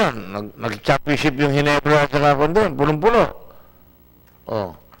 O ngayon, nag-championship yung Hinebra at saka doon, punong-puno.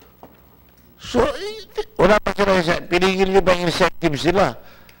 So, wala pa sila, pinigil nyo ba yung incentives sila?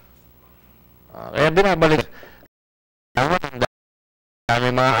 Kaya binabalik.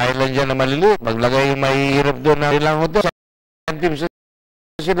 May mga island dyan na maliliit. Maglagay yung mahihirap doon na ilang hotel. Incentives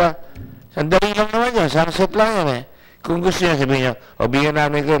sila. Sandali lang naman yan. Sunset lang yan eh. Kung gusto nyo sabihin nyo, bigyan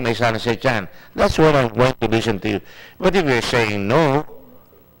namin ko, may sunset yan. That's what I'm going to listen to you. But if you're saying no,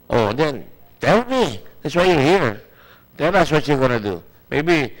 Oh, then tell me. That's why you're here. Tell us what you're gonna do.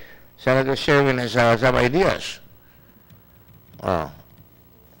 Maybe Senator Sherwin has some ideas. Oh.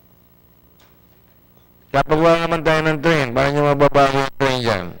 Kapagawa naman tayo ng train. Paano nyo mababago yung train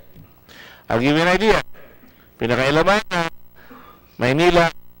dyan? I'll give you an idea. Pinakailaman na Maynila,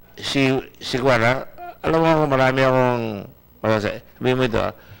 si Juana, alam mo kung marami akong sabihin mo ito,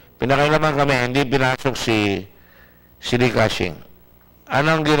 pinakailaman kami, hindi pinasok si Lee Ka-shing.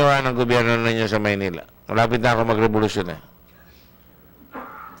 Anong ginawa ng gobyerno ninyo sa Maynila? Malapit na ako mag-revolusyon eh.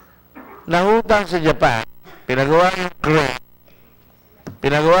 Nangutang sa Japan, pinagawa yung crane,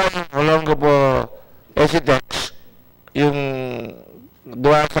 pinagawa yung Olongo po Esitex, yung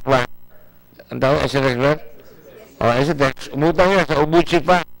duwa sa kwan, ang tawag, Esitex ba? O, Esitex, umutang yan sa Ubuchi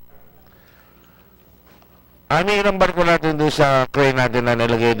pa. Ano yung barko natin doon sa crane natin na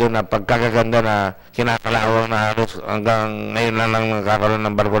nilagay doon na pagkakaganda na kinakalawang na halos hanggang ngayon lang nakakaroon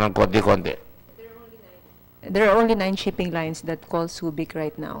ng barko ng konti-konti? There are only 9 shipping lines that call Subic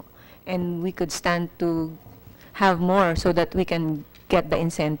right now, and we could stand to have more so that we can get the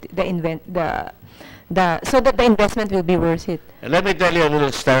incentive, so that the investment will be worth it. And let me tell you a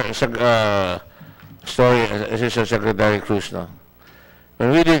little story, Assistant Secretary Cruz, no?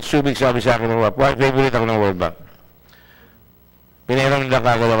 When we did Subic, sabi sa akin, favorite ako ng World Bank. Pinahiram nila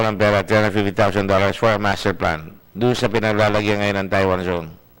kagad ako ng pera, $350,000 for a master plan, doon sa pinaglalagyan ngayon ng Taiwan Zone.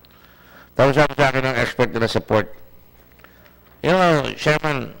 Tapos sabi sa akin ng expert na support. You know,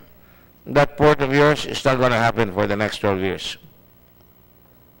 Chairman, that port of yours is not going to happen for the next 12 years.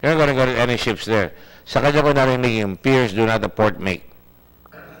 You're not going to get any ships there. Sa kanya ko narinig yung piers do not the port make.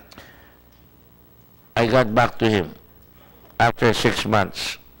 I got back to him after 6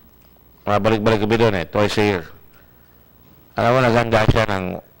 months. Mabalik-balik kami doon twice a year. Alam mo, naganda siya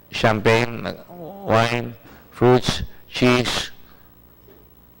ng champagne, wine, fruits, cheese.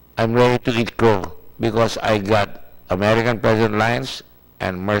 I'm ready to eat crow because I got American President lines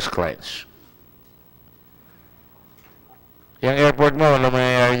and Maersk lines. Yung airport mo, alam mo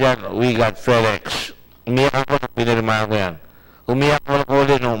nangyayari dyan, we got FedEx. Umiyak ako nung pinirmahan ko yan. Umiyak ako na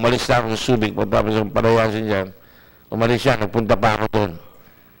ulit nung umalis na ako sa Subic, pagpapos ang palayasin dyan. Umalis siya, nagpunta pa ako doon.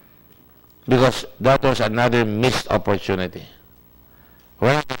 Because that was another missed opportunity.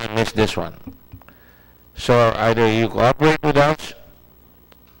 We're not going to miss this one. So either you cooperate with us,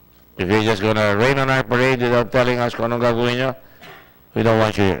 if you're just going to rain on our parade without telling us kung anong gagawin nyo, we don't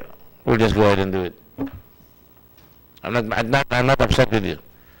want you here. We'll just go ahead and do it. I'm not upset with you.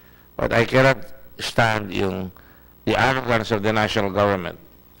 But I cannot stand the arrogance of the national government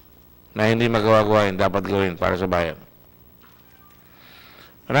na hindi magawa-gawa yung dapat gawin para sa bayan.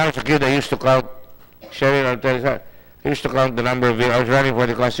 When I was a kid, I used to count, Sherry, I'll tell you that, I used to count the number of vehicles. I was running for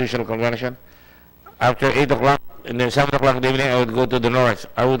the Constitutional Convention. After 8 o'clock, and then 7 o'clock in the evening, I would go to the north.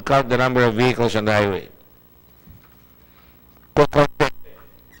 I would count the number of vehicles on the highway.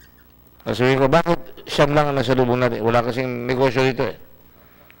 Sabihin ko, bakit siyam lang ang nasa lubong natin? Wala kasing negosyo dito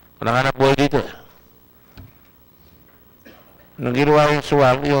Walang hanap buhay dito Nung ginawa yung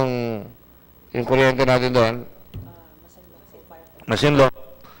suwal, yung kuryente natin doon, Masinlo,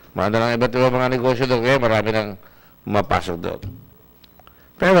 mga lang iba't ibang mga negosyo doon, kaya marami nang mapasok doon.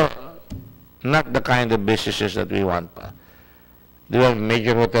 Pero, not the kind of businesses that we want pa. Di ba,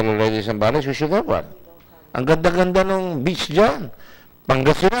 major hotel already sa Balis, we should have one. Ang ganda-ganda ng beach dyan.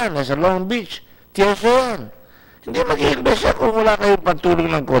 Pangasinan, nasa Long Beach. Tiyaso yan. Hindi mag-i-invest yan kung wala kayong pantulong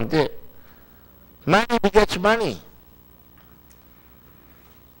ng konti. Money begets money.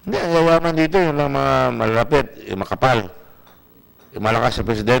 Hindi, ang yawaman dito, yung lang mga malapit, yung makapal. Yung malakas sa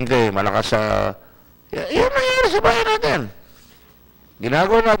presidente, yung malakas sa... Yan nangyari sa bayan natin.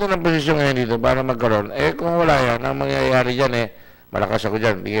 Ginagawa natin ang posisyon ngayon dito para magkaroon. Kung wala yan, ang mangyayari dyan malakas ako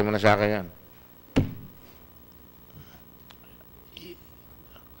dyan, bigay mo na sa akin yan.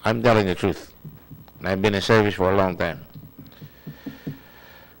 I'm telling the truth. I've been in service for a long time.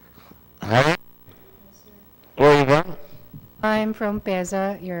 Hi? Where are you from? I'm from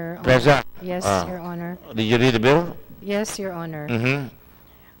PEZA, Your Honor. PEZA? Yes, Your Honor. Did you read the bill? Yes, Your Honor. Mm-hmm.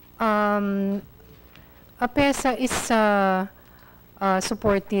 PEZA is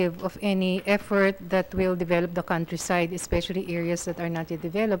supportive of any effort that will develop the countryside, especially areas that are not yet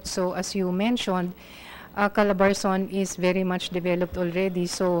developed. So, as you mentioned, Calabarzon is very much developed already.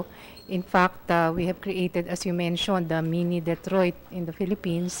 So, in fact, we have created, as you mentioned, the mini Detroit in the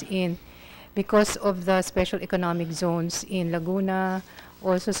Philippines because of the special economic zones in Laguna,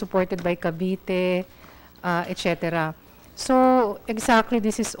 also supported by Cavite, etc. So, exactly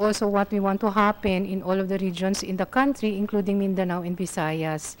this is also what we want to happen in all of the regions in the country, including Mindanao and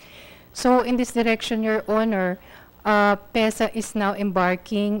Visayas. So, in this direction, Your Honor, PESA is now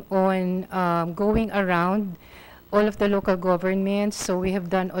embarking on going around all of the local governments. So we have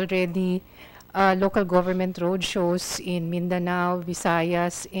done already local government roadshows in Mindanao,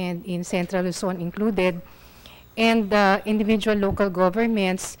 Visayas, and in Central Luzon included, and individual local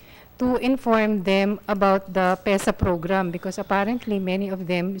governments to inform them about the PESA program, because apparently many of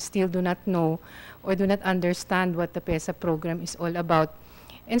them still do not know or do not understand what the PESA program is all about.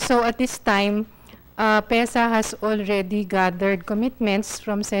 And so at this time, PESA has already gathered commitments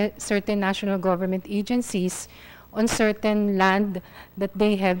from certain national government agencies on certain land that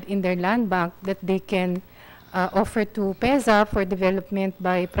they have in their land bank that they can offer to PESA for development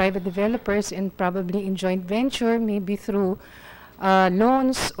by private developers, and probably in joint venture, maybe through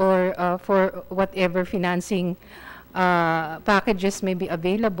loans or for whatever financing packages may be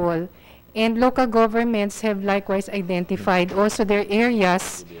available. And local governments have likewise identified also their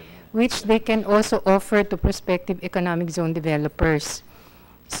areas which they can also offer to prospective economic zone developers.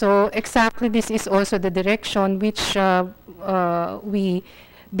 So exactly this is also the direction which we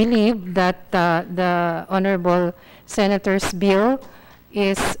believe that the Honorable Senator's bill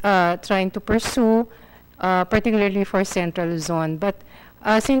is trying to pursue, particularly for Central Luzon. But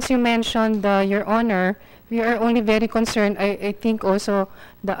since you mentioned, Your Honor, we are only very concerned, I think also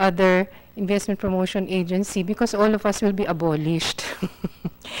the other investment promotion agency, because all of us will be abolished.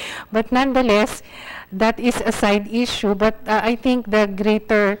 But nonetheless, that is a side issue. But I think the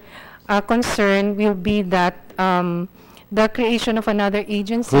greater concern will be that the creation of another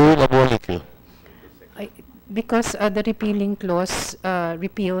agency. Who will abolish you? Because the repealing clause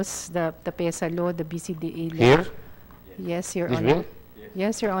repeals the PESA law, the BCDA law. Here? Yes, Your This Honor. bill?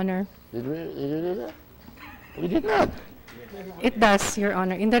 Yes, Your Honor. Did we do that? We did not. It does, Your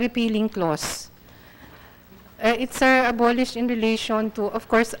Honor, in the repealing clause. It's abolished in relation to, of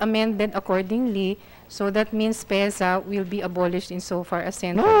course, amended accordingly. So that means PESA will be abolished insofar as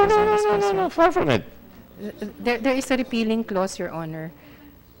Central Luzon is concerned. No, far from it. There is a repealing clause, Your Honor.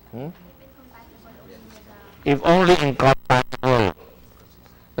 If only incompatible.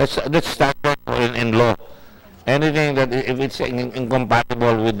 That's standard in law. Anything that, if it's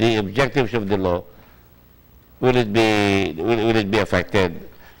incompatible with the objectives of the law, will it be affected?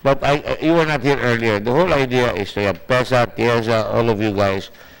 But you were not here earlier. The whole idea is to have PESA, TIESA, all of you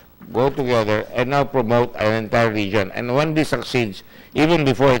guys go together and now promote an entire region. And when this succeeds, even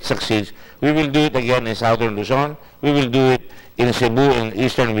before it succeeds, we will do it again in Southern Luzon. We will do it in Cebu, in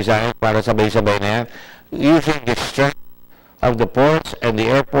Eastern Visayas, para sabay-sabay na yan, using the strength of the ports and the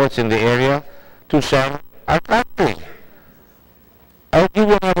airports in the area to sell our country. I'll give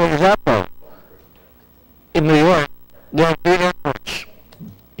you another example. In New York, there are 3 airports.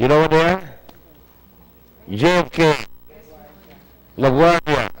 You know what they are? JFK,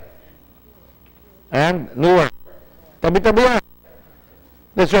 LaGuardia, and Newark. Tabi-tabi yan.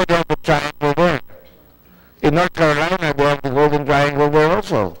 That's why they have the triangle there. In North Carolina, they have the Golden Triangle there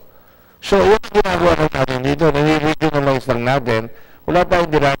also. So, yun ang ginagawa natin dito. Nire-regionalize lang natin. Wala tayong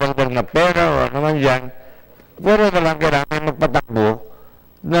dinadagdag na pera o ano man dyan. Pero na lang kailangan magpatakbo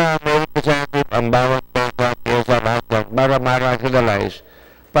na may representative ang bawat PESA lahat para ma-rationalize,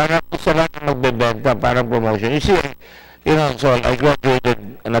 para isa lang magbebenta, parang promotion. You see, you know, so I graduated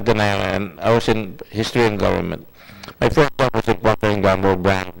in Ateneo and I was in history and government. My first job was in Procter & Gamble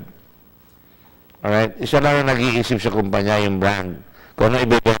brand. Alright? Isa lang ang nag-iisip sa kumpanya yung brand. Kung ano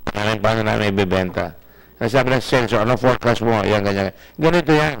ibebenta namin, paano namin ibebenta. Sabi ng sensor, ano forecast mo? Yan, ganyan.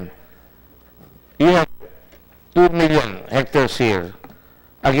 Ganito yan. You have 2 million hectares here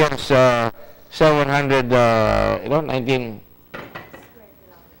against 700, 19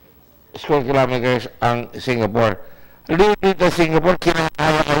 square kilometers ang Singapore. Dito sa Singapore,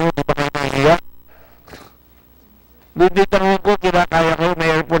 kinakaya kayo, di pa kayo nahiya. Dito sa Hong Kong, kinakaya kayo, may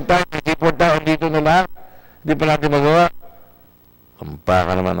airport tayo, may seaport tayo, dito na lang. Di pa natin magawa. Kampa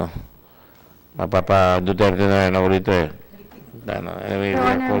ka naman, oh. Mapapa Duterte na rin ako dito, eh. Anyway, Your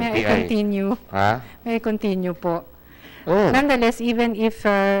Honor, may I continue? Ha? May I continue po? Oh. Nonetheless, even if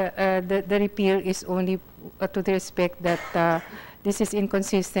the repeal is only to the respect that this is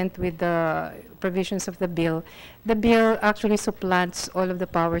inconsistent with the provisions of the bill actually supplants all of the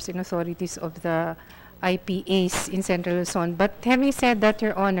powers and authorities of the IPAs in Central Luzon. But having said that,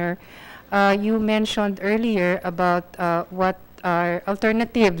 Your Honor, you mentioned earlier about what are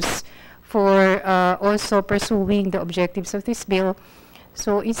alternatives for also pursuing the objectives of this bill.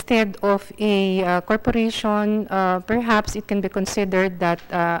 So instead of a corporation, perhaps it can be considered that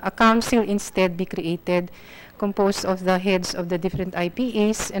a council instead be created, composed of the heads of the different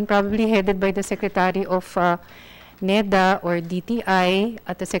IPAs and probably headed by the Secretary of NEDA or DTI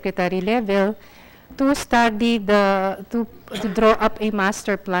at the secretary level, to study to draw up a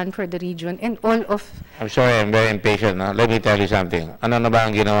master plan for the region and all of. I'm sorry, I'm very impatient. No? Let me tell you something. Ano na ba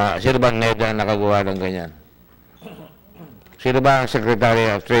ang ginawa? Sino ba ang NEDA na nakagawa ng ganyan? Sino ba ang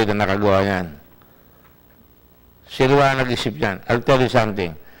Secretary of Trade na nakagawa niyan? Sino ba ang nag-isip yan? I'll tell you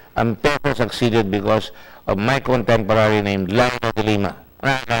something. Ang paper succeeded because of my contemporary named Lilo de Lima.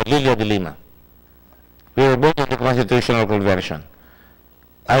 We were both in the constitutional convention.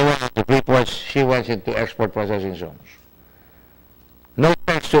 I went into free ports, she went into export processing zones. No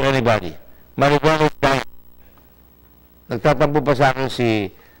thanks to anybody. Marijuana died. Nagtatampo pa sa akin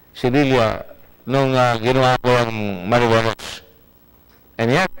si Lilia nung ginawa ko ang marijuanas.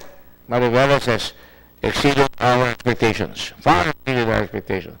 And yet, marijuanas has exceeded our expectations. Far exceeded our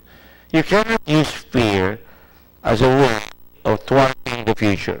expectations. You cannot use fear as a way of thwarting the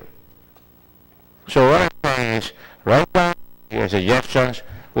future. So what I'm saying is, right now, your suggestions,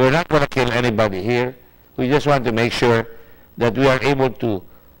 we're not going to kill anybody here. We just want to make sure that we are able to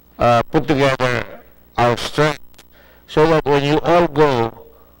put together our strength so that when you all go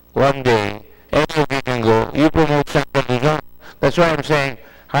one day, any of you can go, you promote Central Luzon. That's why I'm saying,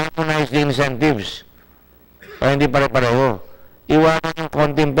 harmonize the incentives. Para hindi pare-pareho. Iwanan yung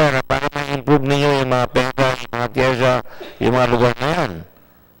konting pera para ma-improve ninyo yung mga pera, yung mga tiyesa, yung mga lugar na yan.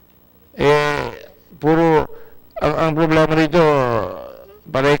 Ang problema rito,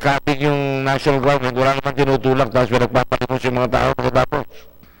 para ikapit yung national government, wala naman tinutulak, tapos pinagpapalimos yung mga tao pagkatapos.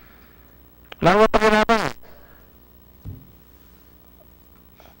 Wala naman pagkinapan.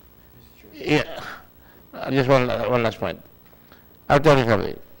 Yeah. Just one last point. I'll tell you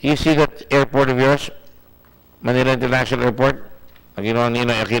something. You see that airport of yours, Manila International Airport,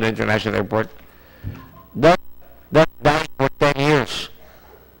 Ninoy Aquino International Airport, that died for 10 years.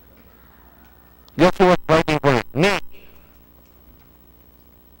 Guess who was fighting for it? Me.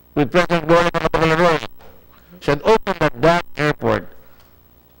 With President Gloria Macapagal-Arroyo. Said, open that damn airport.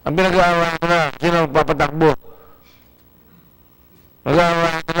 Ang pinag-aawalan ko na, sino papatakbo?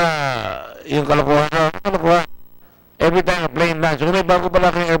 Nag-aawalan ko na yung kalokohan na, kalokohan. Every time a plane lands, kung may bago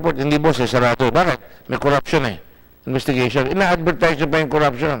pala kang airport, hindi boss, sarado. Bakit? May corruption eh. Investigation. Ina-advertise pa yung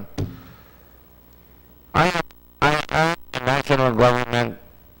corruption. I am a national government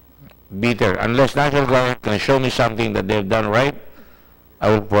beater. Unless national government can show me something that they've done right,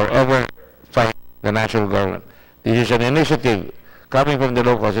 I will forever fight the national government. This is an initiative coming from the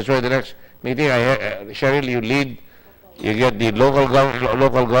locals. That's why the next meeting, Cheryl, you lead, you get the local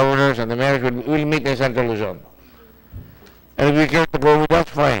governors and the mayors will meet in Central Luzon. And if you care to go with us,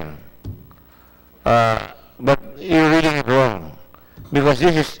 fine. But you're reading it wrong. Because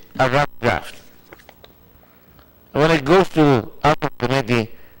this is a rough draft. When it goes to our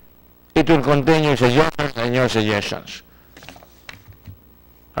committee, it will contain your suggestions and your suggestions.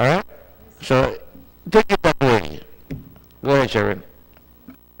 Alright? So, take it that way. Go ahead, Sharon.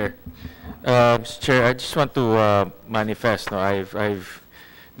 Chair, I just want to manifest. No, I've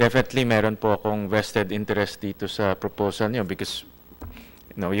definitely meron po akong vested interest dito sa proposal niyo because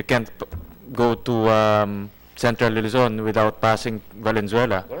you can't go to Central Luzon without passing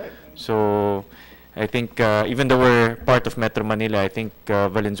Valenzuela. Correct. So I think even though we're part of Metro Manila, I think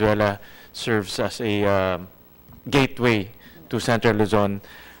Valenzuela serves as a gateway to Central Luzon.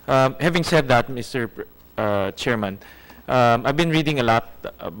 Having said that, Mr. Chairman, I've been reading a lot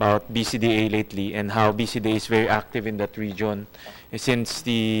about BCDA lately and how BCDA is very active in that region. Since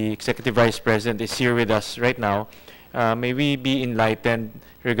the Executive Vice President is here with us right now, may we be enlightened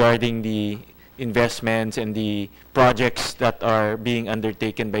regarding the investments and the projects that are being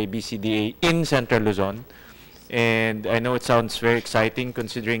undertaken by BCDA in Central Luzon. And I know it sounds very exciting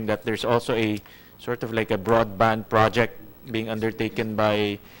considering that there's also a sort of like a broadband project being undertaken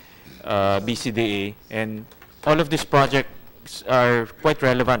by BCDA, and all of these projects are quite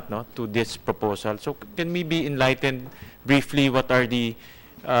relevant, no, to this proposal. So can we be enlightened briefly what are the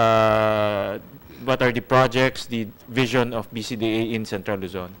projects, the vision of BCDA in Central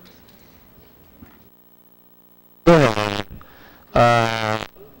Luzon?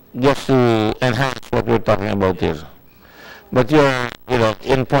 Just to enhance what we're talking about here. But you're,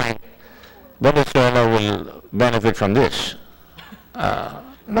 in point, Venezuela will benefit from this.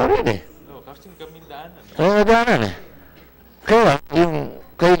 No, really. Daanan eh. Kaya,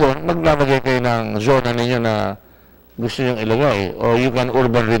 kayo doon, maglalagay kayo ng zona ninyo na gusto nyo ilagay. Or you can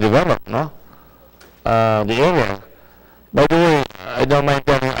urban redevelop, no? The area. By the way, I don't mind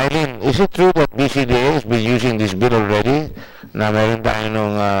telling Eileen, is it true that BCDA has been using this bill already? Na meron tayo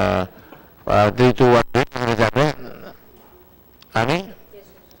nung 321 bill, ano sabi? Ani?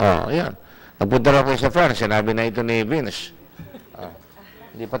 Oh, yan. Nagpunta lang ko sa France, sinabi na ito ni Vince.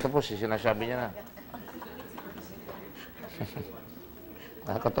 Hindi pa tapos, sinasabi niya na.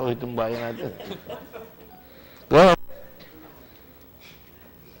 Nakakatawa itong bayan natin. Go.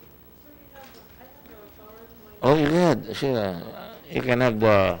 Oh, you can. Sure. You can have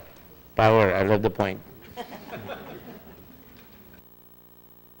the power. I love the point.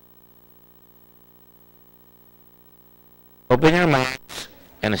 Open your minds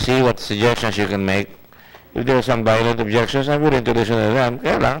and see what suggestions you can make. If there are some violent objections, I'm willing to listen to them.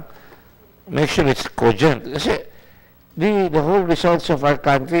 Kaya lang, make sure it's cogent. Kasi the whole results of our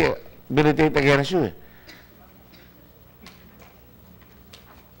country militate against you.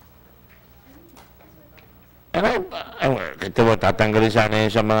 Ito mo, tatanggalin sana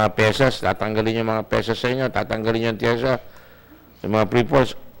yun sa mga pesas, tatanggalin yung mga pesas sa inyo, tatanggalin yung tiyesa, yung mga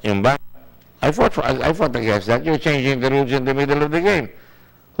pre-ports, yung bank. I fought against that. You're changing the rules in the middle of the game.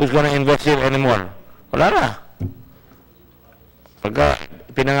 Who's gonna invest here anymore? Wala na. Pagka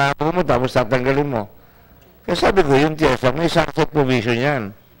pinangako mo, tapos tatanggalin mo. Kaya sabi ko, yung tiyesa, may sunset provision yan.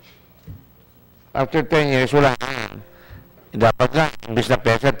 After 10 years, wala na. Dapat na, imbis na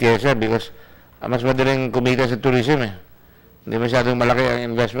pesa, tiyesa, because mas madaling kumita sa tourism eh. Hindi masyadong malaki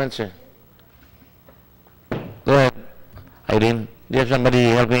ang investments eh. Go ahead. Eileen, do you have somebody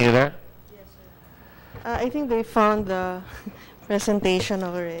helping you there? I think they found the presentation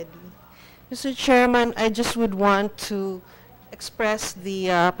already. Mr. Chairman, I just would want to express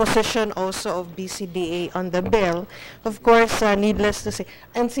the position also of BCDA on the bill. Of course, needless to say,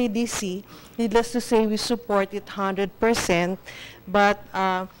 NCDC, needless to say, we support it 100%, but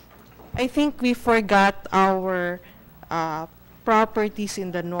I think we forgot our properties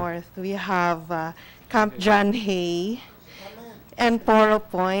in the north. We have Camp John Hay and Poro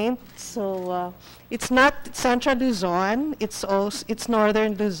Point. So it's not Central Luzon, it's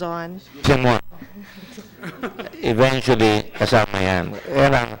Northern Luzon. Eventually, kasama yan. Kaya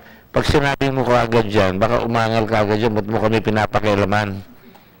lang, pag sinabi mo ka agad dyan, baka umangal ka agad dyan, ba't mo kami pinapakialaman?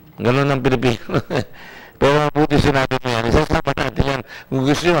 Ganun ang Pilipino. Pero mabuti sinabi mo yan, isasama natin yan. Kung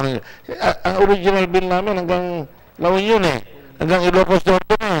gusto nyo, ang original bill namin hanggang La Union eh. Hanggang Ilocos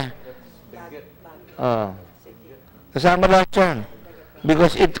Norte na eh. Kasama lahat yan.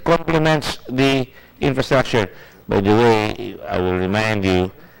 Because it complements the infrastructure. By the way, I will remind you,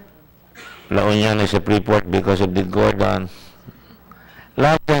 La Union is a free-port because of the Gordon.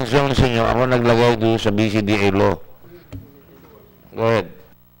 Lahat ng zones nyo, ako naglagay doon sa BCDA law. Go ahead.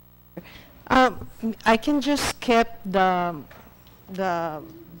 I can just skip the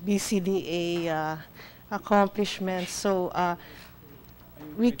BCDA accomplishments. So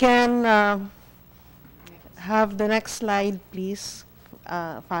we can have the next slide, please.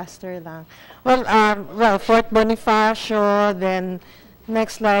 Faster lang. Well, Fort Bonifacio, then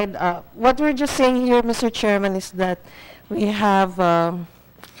next slide. What we're just saying here, Mr. Chairman, is that we have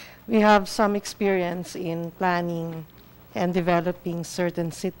some experience in planning and developing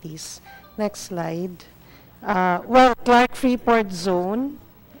certain cities. Next slide. Well, Clark Freeport Zone,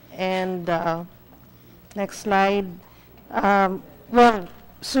 and next slide. Well,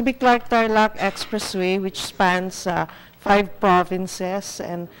 Subic-Clark Tarlac Expressway, which spans 5 provinces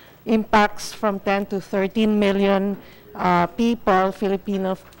and impacts from 10 to 13 million people,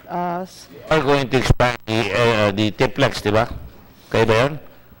 Filipino. Are going to expand the Tiplex, di ba? Kayo ba yan?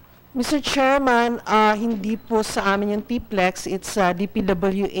 Mr. Chairman, hindi po sa amin yung Tiplex, it's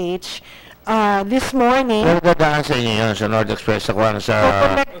DPWH. This morning... Pero dadaan sa inyo yun, sa North Express, sa Kuwan, sa...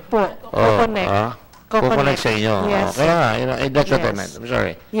 Coconnect po. Coconnect sa inyo. Yes. Kaya that's what I meant. I'm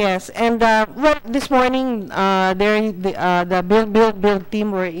sorry. Yes, and well, this morning, the build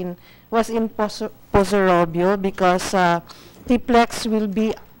team was in Pozorobio because Tiplex will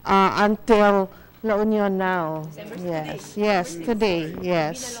be until La Union now. Yes, today,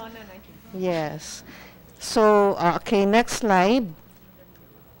 yes. Yes. So, okay, next slide.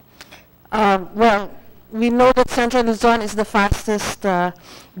 Well, we know that Central Luzon is the fastest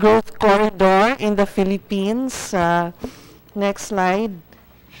growth corridor in the Philippines. Next slide.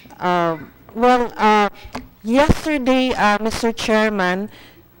 Well, yesterday, Mr. Chairman,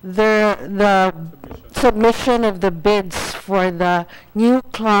 the submission of the bids for the new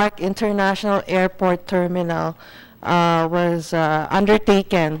Clark International Airport Terminal was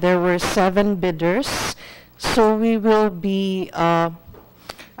undertaken. There were 7 bidders, so we will be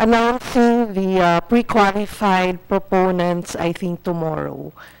announcing the pre-qualified proponents, I think,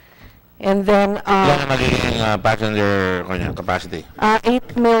 tomorrow. And then... Ilan ang magiging passenger capacity?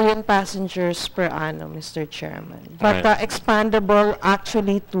 8 million passengers per annum, Mr. Chairman. But expandable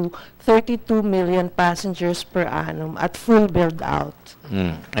actually to 32 million passengers per annum at full build-out.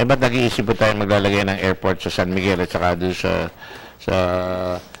 Eh, ba't nag-iisip po tayo maglalagay ng airport sa San Miguel at saka doon sa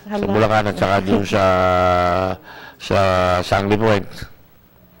Bulacan at saka doon sa sa Sangley Point.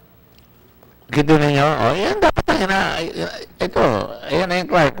 Kita ninyo, yan dapat ito, ayan na yung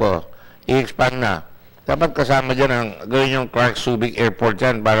Clark ko. I-expand na. Dapat kasama dyan ang gawin yung Clark Subic Airport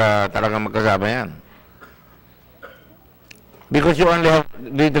yan para talagang magkasama yan. Because you only have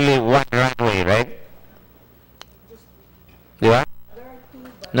literally one runway, right? Di ba?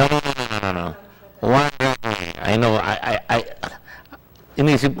 No. One runway. I know,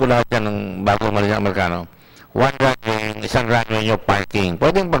 inisip ko lahat yan ng bago maling Amerikano. One runway, isang runway nyo, parking.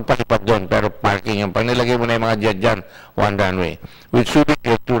 Pwedeng pagpalipad doon, pero parking yung pag nilagay mo na yung mga jet dyan, one runway. With Subic,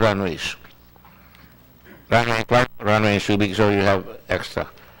 you have two runways. Runway Clark, runway Subic, so you have extra.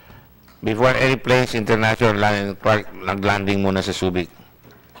 Before any planes, international landing, Clark, nag-landing muna sa Subic.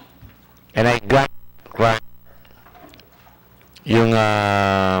 And I got Clark, yung,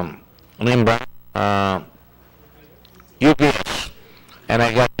 ano yung brand? UPS. And I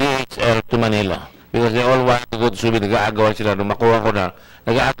got DHL to Manila. Because they all want to go to Subic, nag-aagawan sila. Nung makuha ko na,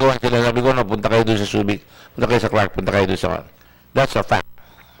 nag-aagawan sila. Sabi ko, no, punta kayo doon sa Subic. Punta kayo sa Clark, punta kayo doon sa... That's a fact.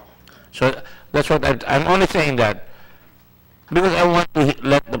 So, that's what I'm only saying that because I want to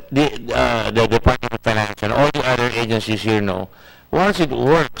let the Department of Finance and all the other agencies here know, once it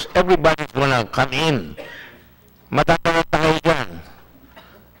works, everybody's gonna come in. Matatawa tayo dyan.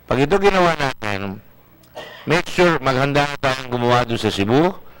 Pag ito ginawa natin, make sure maghanda na tayong gumawa doon sa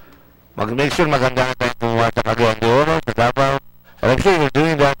Cebu, make sure maghanda na tayong gumawa sa Cagayan de Oro, sa Davao, and I'm sure we're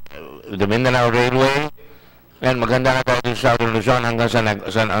doing that with the Mindanao Railway, and maghanda na tayo doon sa Southern Luzon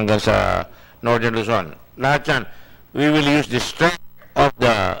hanggang sa Northern Luzon. Lahat yan, we will use the strength of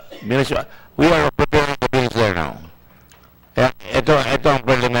the municipal. We are preparing the bills there now. Ito ang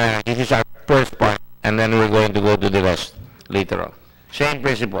preliminary. This is our first part, and then we're going to go to the rest later on. Same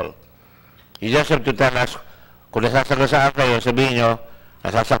principle. You just have to tell us, kung nasasagasaan kayo, sabihin nyo,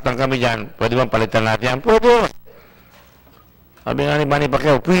 nasasaktan kami dyan, pwede bang palitan natin yan? Pwede. Sabi nga ni Manny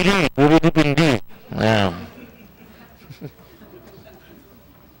Pacquiao, pwede dipindi. Yeah.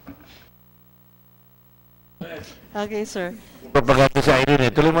 Okay, sir. Propaganda sa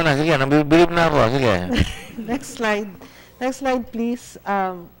Irene. Tuloy mo na. Sige, nabibilib na ako. Sige. Next slide. Next slide, please.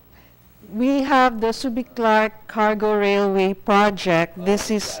 We have the Subic-Clark Cargo Railway project.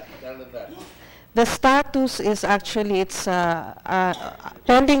 This is... The status is actually, it's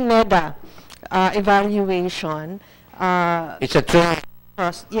pending NEDA evaluation. It's a train.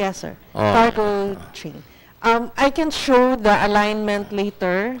 Yes, sir. Oh. Cargo train. I can show the alignment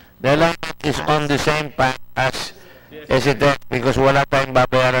later. The alignment is on the same path as SETEX because wala tayong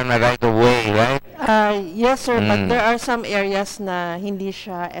babayaran na right of way, right? Yes, sir, but there are some areas na hindi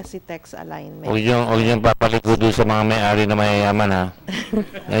siya SETEX alignment. Huwag yung papaliko doon sa mga may-ari na mayayaman, ha?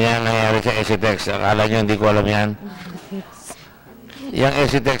 Yan nangyari sa SETEX. Akala nyo hindi ko alam yan. Yung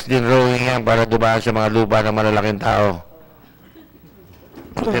SETEX din drawing yan para dumaan sa mga lupa ng malalaking tao.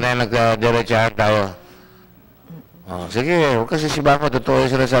 Hindi na nagdiretsahan tayo. Oh, sige, huwag kasi si Bako, totoo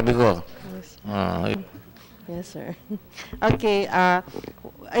yung sinasabi ko. Yes, sir. Okay,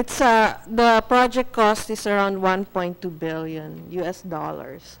 it's the project cost is around 1.2 billion US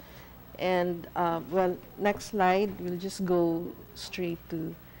dollars. And well, next slide, we'll just go straight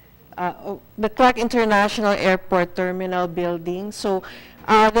to the Clark International Airport Terminal building. So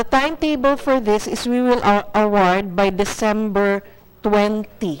the timetable for this is we will award by December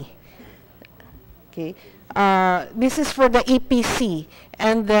 20. Okay. This is for the EPC,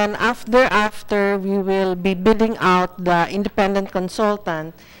 and then after we will be bidding out the independent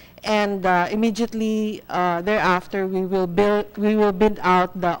consultant, and immediately thereafter we will bid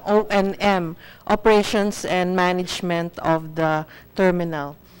out the O&M, operations and management of the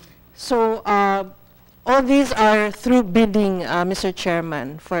terminal. So all these are through bidding, Mr.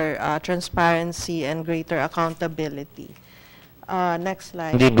 Chairman, for transparency and greater accountability. Next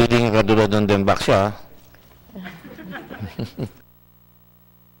slide. Hindi bidding katulad ng Denbak siya.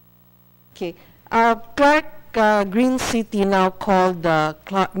 Okay. Clark Green City, now called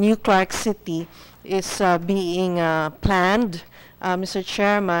New Clark City, is being planned, Mr.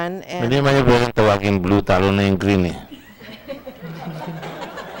 Chairman. And Hindi man yung pwedeng tawagin blue, talo na yung green eh.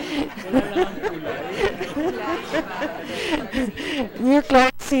 New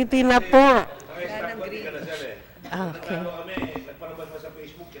Clark City na po. Okay.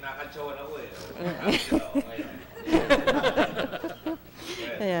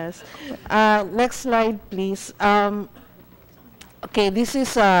 Yes. Next slide, please. Okay, this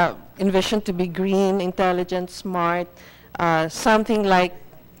is envisioned to be green, intelligent, smart, something like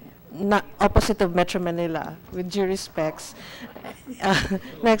opposite of Metro Manila, with due respects.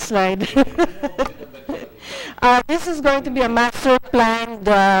 Next slide. This is going to be a master planned,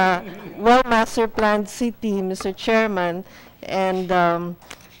 master planned city, Mr. Chairman. And,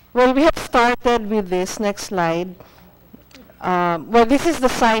 well, we have started with this. Next slide. Well, this is the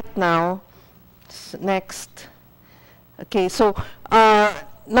site now. Next. Okay, so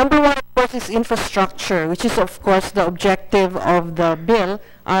number one, of course, is infrastructure, which is, of course, the objective of the bill,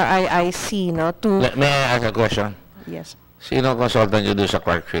 RIIC, no? May I ask a question? Yes. Sino consultant nyo doon sa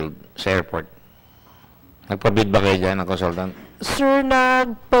Clarkfield, sa airport? Nagpabid ba kayo dyan ng consultant? Sir,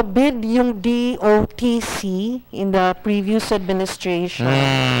 nagpabid yung DOTC in the previous administration,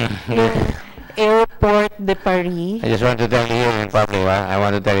 yung Airport de Paris. I just want to tell you here in public, I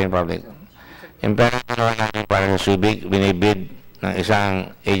want to tell you in public. Yung pera ginawa namin para sa Subic, binibid ng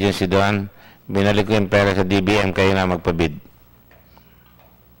isang agency doon, binalik ko yung pera sa DBM, kayo na magpabid.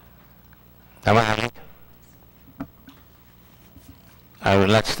 Tama kami? I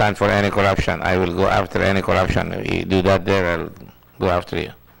will not stand for any corruption. I will go after any corruption. If you do that there, I'll go after you.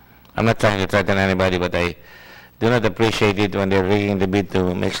 I'm not trying to threaten anybody, but I do not appreciate it when they're rigging the bid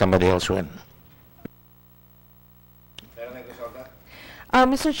to make somebody else win.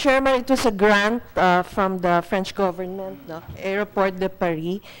 Mr. Chairman, it was a grant from the French government, no? Airport de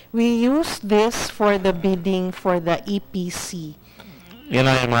Paris. We used this for the bidding for the EPC. You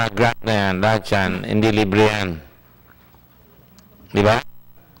know, yung mga grant na yan, lahat yan, hindi libre yan. Di ba?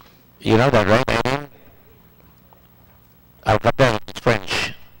 You know that, right? Alcatel is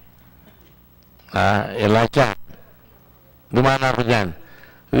French. Elijah. Dumaan ako dyan.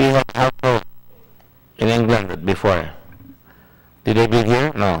 We have Halco in England before. Did they bid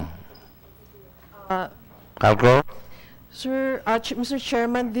here? No. Halco? Sir, Mr.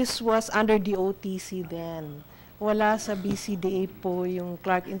 Chairman, this was under the OTC then. Wala sa BCDA po yung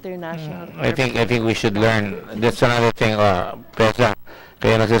Clark International. I think we should learn. That's another thing. Pesa,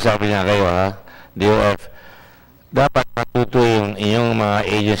 kaya nagsasabi niya kayo, DOF. Dapat matuto yung inyong mga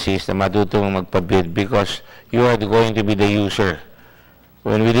agencies na matutong magpabid because you are going to be the user.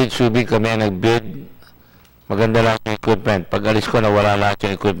 When we did Subic, kami ang nagbid, maganda lang yung equipment. Pag alis ko, nawala lahat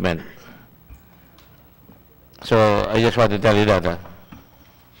yung equipment. So, I just want to tell you that.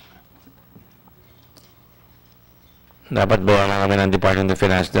 Dapat bawalan kami ng Department of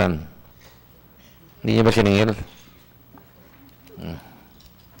Finance doon. Hindi niya ba siningil?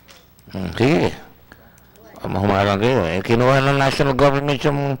 Sige. Humarang kayo. Kinuha ng national government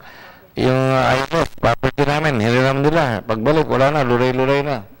yung IMF, property namin. Hiniram nila. Pagbalik, wala na. Luray-luray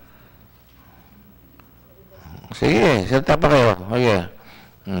na. Sige. Salta pa kayo. Okay.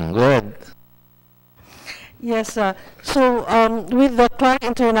 Go ahead. Yes, so with the Clark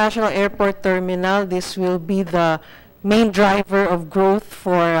International Airport Terminal, this will be the main driver of growth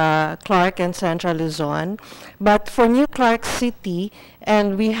for Clark and Central Luzon. But for New Clark City,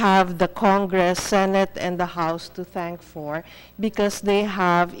 and we have the Congress, Senate, and the House to thank for because they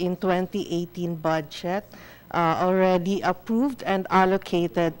have in 2018 budget already approved and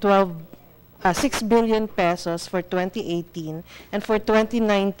allocated 6 billion pesos for 2018, and for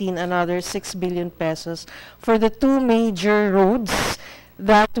 2019 another 6 billion pesos for the two major roads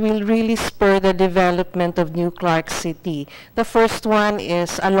that will really spur the development of New Clark City. The first one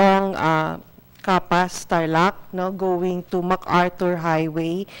is along Capas, Tarlac, going to MacArthur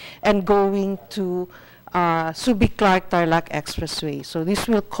Highway and going to Subic Clark Tarlac Expressway. So this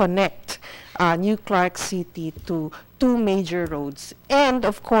will connect New Clark City to two major roads. And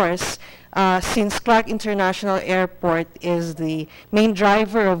of course, since Clark International Airport is the main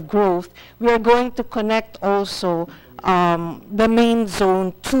driver of growth, we are going to connect also the main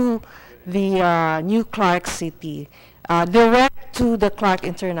zone to the New Clark City, direct to the Clark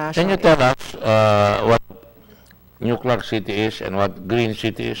International. Can you tell us what New Clark City is and what Green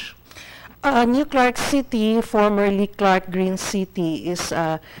City is? New Clark City, formerly Clark Green City, is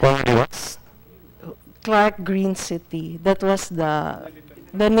Formerly what? Clark Green City. That was the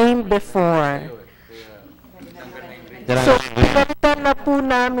name before. So, pinalitan na po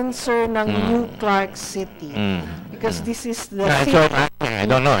namin, sir, ng New Clark City. Because this is the city. I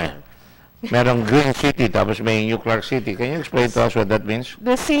don't know Merong Green City, tapos may New Clark City. Can you explain to us what that means?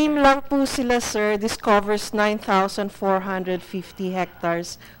 The same lang po sila, sir. This covers 9,450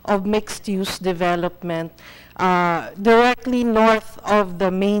 hectares of mixed-use development directly north of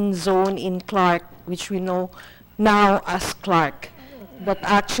the main zone in Clark, which we know now as Clark. But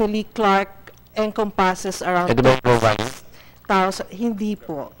actually, Clark encompasses around 1,000. Hindi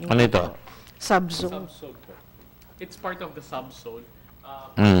po. Ano ito? Subzone. It's part of the subzone.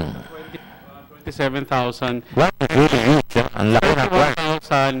 27,000. Clark is really huge. Ang laki ng Clark.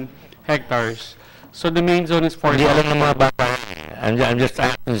 21,000 hectares. So the main zone is 4,000. Hindi alam ng mga bata. I'm just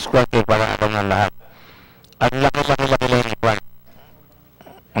asking this question para alam ng lahat. Ang laki-laki lang yung plan.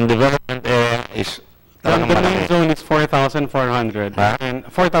 Ang development area is The talagang main malaki. zone is 4,400. Huh? And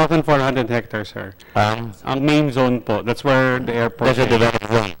 4,400 hectares, sir. Ang main zone po, that's where the airport That's a is. developed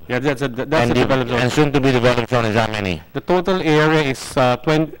zone. Yeah, that's a And developed zone. soon to be developed zone is how many? The total area is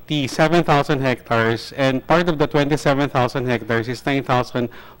 27,000 hectares, and part of the 27,000 hectares is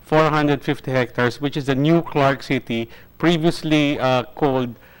 9,450 hectares, which is the new Clark City, previously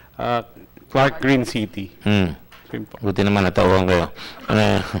called Clark Green City. Yun po. Buti naman natawag kayo.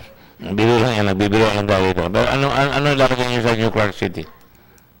 Biro lang yan, nagbibiro lang tayo dito. Pero ano ilalagay niyo sa New Clark City?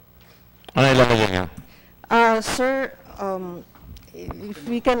 Ano ilalagay niyo? Sir, if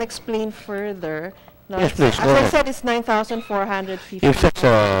we can explain further. No, Yes, please, as go I ahead. said, it's 9,450. If such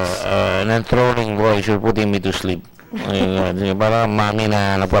an enthralling voice, you're putting me to sleep. Ayun, para mami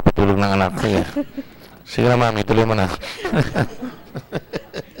na nagpapatulog ng anak. Sige na mami, tuloy mo na.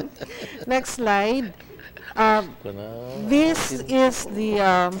 Next slide. This is the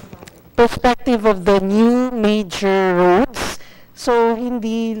perspective of the new major roads. So,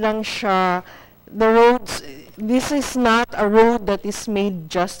 hindi lang siya, the roads, this is not a road that is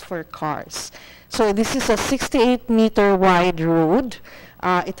made just for cars. So, this is a 68-meter wide road.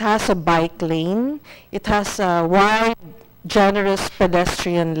 It has a bike lane. It has a wide, generous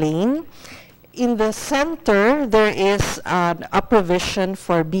pedestrian lane. In the center, there is a provision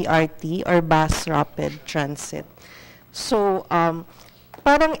for BRT or Bus Rapid Transit. So,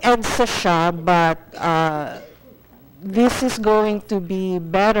 parang EDSA siya, but this is going to be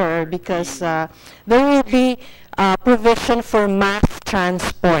better because there will be provision for mass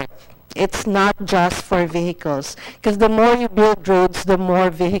transport. It's not just for vehicles, because the more you build roads, the more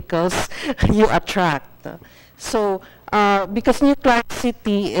vehicles you attract. So, because New Clark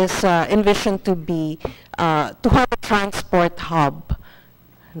City is envisioned to be, to have a transport hub.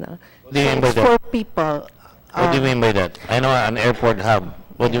 No? What do you mean by It's that? for people. What do you mean by that? I know an airport hub.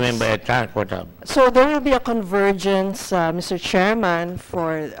 What do you mean by a transport hub? So there will be a convergence, Mr. Chairman,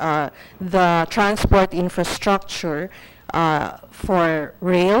 for the transport infrastructure for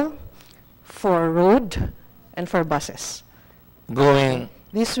rail, for road, and for buses. Going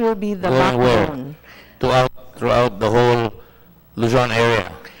This will be the Going where? backbone. throughout the whole Luzon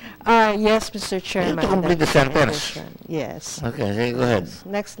area. Yes, Mr. Chairman. to complete the that's my sentence. question. Yes. Okay, okay, go ahead.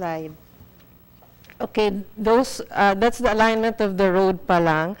 Next slide. Okay, that's the alignment of the road pa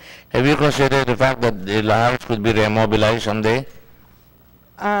lang. Have you considered the fact that the Laharas could be remobilized someday?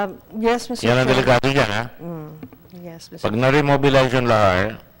 Yes, Mr. Yan ang Chairman. delikado dyan, ha? Yes, Mr. Pag na-remobilize yung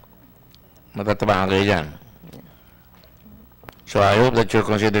Lahar, matatabangan kayo dyan. So I hope that you're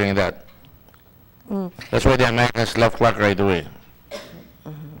considering that. That's why the Americans left Clark right away.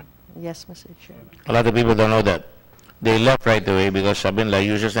 Yes, Mr. Chairman. A lot of people don't know that. They left right away because sabi nila,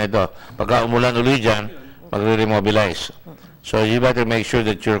 uses na ito. Pagka umulan uli dyan, magre-remobilize. So you better make sure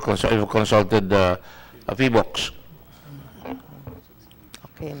that you've consulted the PBOX.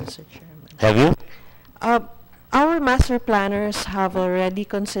 Okay, Mr. Chairman. Have you? Our master planners have already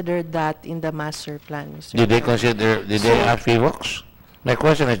considered that in the master plan, Mr. Did they Chairman. did they ask PBOX? My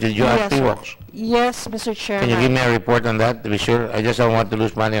question is, did you ask Yes, PBOX? Yes, Mr. Chairman. Can you give me a report on that to be sure? I just don't want to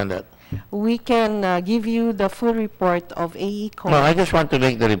lose money on that. We can give you the full report of AECO. No, I just want to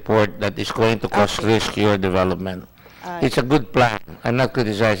make the report that is going to cause risk your development. It's a good plan. I'm not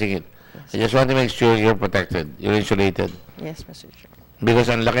criticizing it. I just want to make sure you're protected, you're insulated. Yes, Mr. Chairman.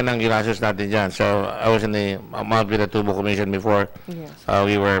 Because ang laki ng ginastos natin dyan. So, I was in the Mount Pinatubo Commission before. Yes.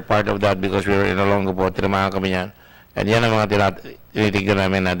 We were part of that because we were in Olongapo. Tinamahan kami yan. And yan ang mga tinitignan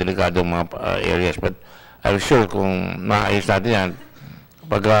namin na delikadong mga areas. But I'm sure kung maayos natin yan,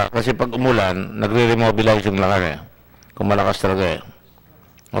 kasi pag umulan, nagre-remobilize yung lakar eh. Kung malakas talaga eh.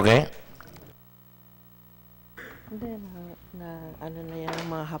 Okay? Hindi, ano na yan,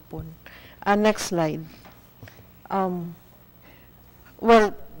 mga hapon. Next slide.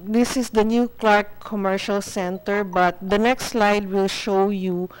 Well, this is the new Clark Commercial Center, but the next slide will show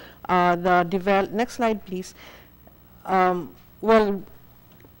you next slide, please. Well,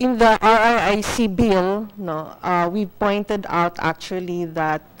 in the RRIC bill, we pointed out actually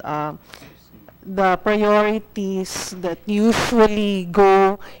that the priorities that usually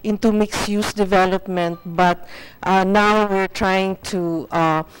go into mixed-use development, but now we're trying to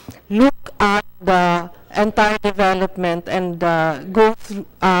look at the entire development and go through,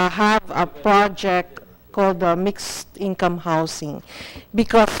 have a project called mixed income housing.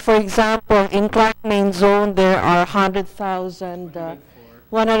 Because, for example, in Clark Main Zone, there are 100,000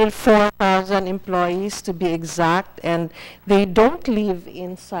 104,000 employees to be exact, and they don't live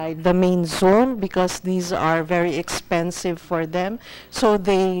inside the main zone because these are very expensive for them. So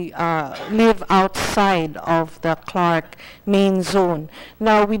they live outside of the Clark main zone.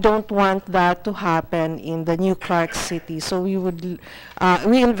 Now, we don't want that to happen in the new Clark City. So we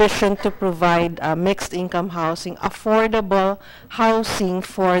envision to provide mixed income housing, affordable housing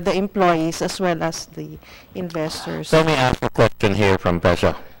for the employees as well as the investors. Let me ask a question here from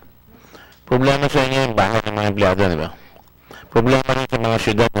PESA. Problema sa inyo yung bahay ng mga empleyado, di ba? Problema rin sa mga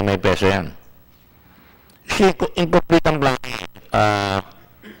syudad na may PESA yan. Incomplete ang planning.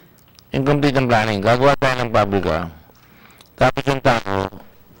 Incomplete ang planning. Gagawa tayo ng pabrika. Tapos yung tao,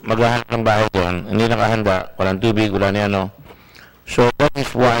 maghahanap ng bahay doon, hindi nakahanda, walang tubig, wala niya, no? So that is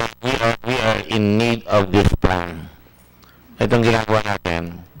why we are in need of this plan. Itong ginagawa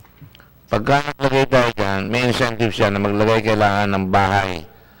natin. Pagka naglagay tayo dyan, may incentives yan na maglagay kailangan ng bahay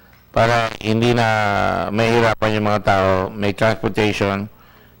para hindi na mahirapan yung mga tao, may transportation,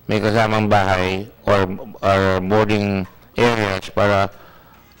 may kasamang bahay or boarding areas para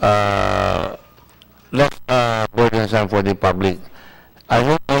less burdensome for the public. I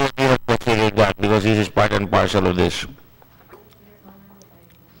hope all of you have considered that because this is part and parcel of this.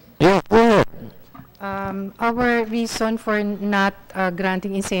 Yeah, go ahead. Our reason for not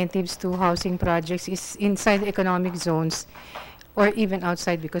granting incentives to housing projects is inside economic zones or even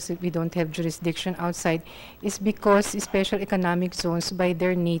outside, because we don't have jurisdiction outside, is because special economic zones by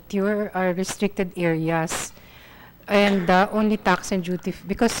their nature are restricted areas, and only tax and duty,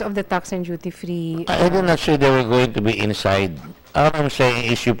 because of the tax and duty free. I did not say they were going to be inside. All I'm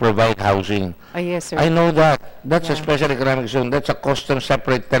saying is you provide housing. Yes, sir. I know that. That's a Yeah. special economic zone. That's a custom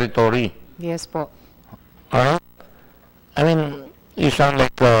separate territory. Yes po. Alright? I mean, you sound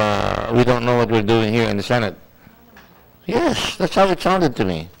like we don't know what we're doing here in the Senate. Yes, that's how it sounded to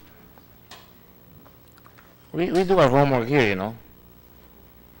me. We do our homework here, you know.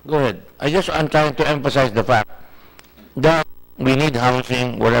 Go ahead. I'm trying to emphasize the fact that we need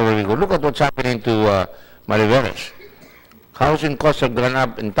housing wherever we go. Look at what's happening to Mariveles. Housing costs have gone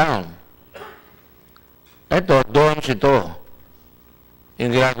up in town. Ito, dorms ito. Yung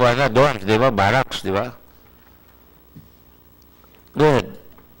ginagawa na, dorms, di ba? Barracks, di ba? Go ahead.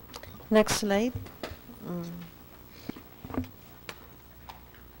 Next slide.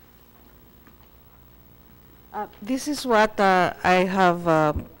 This is what I have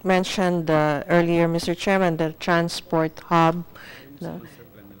mentioned earlier, Mr. Chairman, the transport hub. No.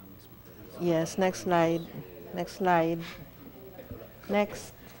 Yes, next slide. Next slide.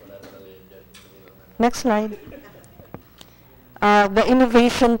 Next. Next slide. The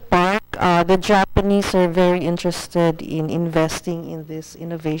innovation park, the Japanese are very interested in investing in this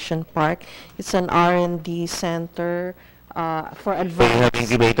innovation park. It's an R&D center for So you have advanced.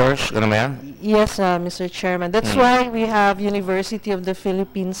 incubators? Ganun ba yan? Yes, Mr. Chairman. That's why we have University of the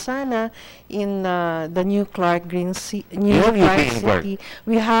Philippines Sana in the new Clark New You have UP Clark in Clark. City.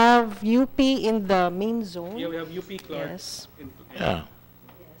 We have UP in the main zone. Yeah, we have UP Clark. Yes. Yeah.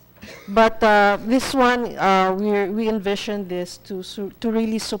 But this one, we envision this to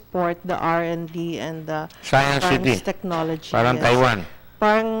really support the R&D and the Science City. advanced technology. Parang yes. Taiwan.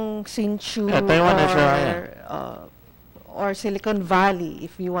 Parang Hsinchu Yeah, Taiwan is, or Silicon Valley,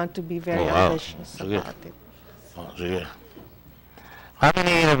 if you want to be very Oh, wow. ambitious Okay. about it. Oh, sige. How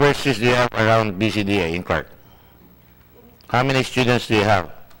many universities do you have around BCDA in Clark? How many students do you have?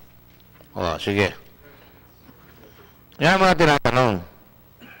 Oh, sige. Yan ang mga tinatanong.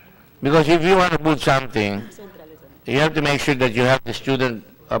 Because if you want to build something, you have to make sure that you have the student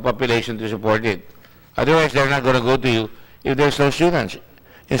population to support it. Otherwise, they're not going to go to you if there's no students.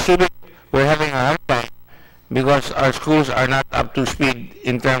 In Subic, we're having a hard time because our schools are not up to speed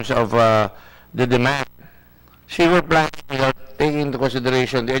in terms of the demand. See, we're planning without taking into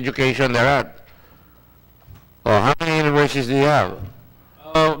consideration the education they're at. Oh, how many universities do you have?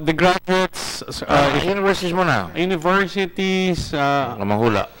 The graduates, Universities mo na. universities,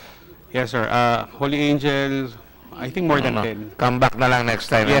 Mahula. yes sir, Holy Angel, I think more than 10. Come back na lang next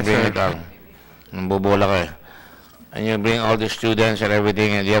time and Yes, bring sir. it down. Nambobola ka eh. And you bring all the students and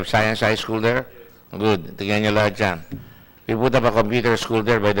everything, and you have science high school there? Good. Tingnan niyo lahat yan. We put up a computer school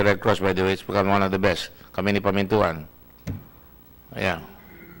there by the Red Cross, by the way. It's become one of the best. Kami ni Pamintuan. Ayan.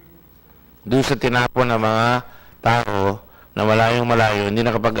 Doon sa tinapon ng mga tao na malayo, hindi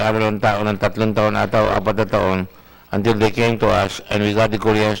nakapag-aaral ng tao ng 3 taon ata o 4 na taon until they came to us and we got the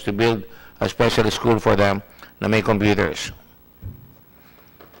Koreans to build a special school for them na may computers.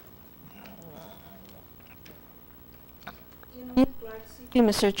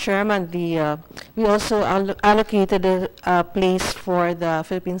 Mr. Chairman, the we also allocated a place for the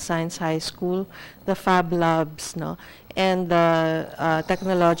Philippine Science High School, the Fab Labs, no, and the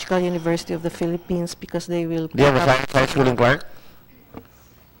Technological University of the Philippines, because they will. Do you have a science high school in Clark?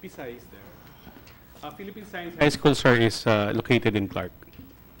 PISA is there. Philippine Science High School, sir, is located in Clark.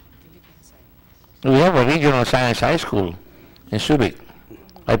 We have a regional science high school in Subic.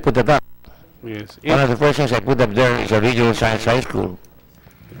 I put that up. Yes. One of the first things I put up there is a regional science high school.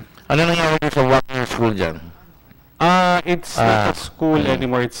 Ano nangyari doon sa walking school dyan? It's not a school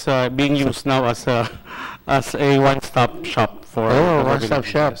anymore. It's being used now as a one-stop shop for. Oh, one-stop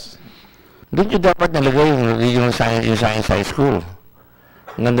shop. Doon yung dapat nalagay yung regional science, yung science high school.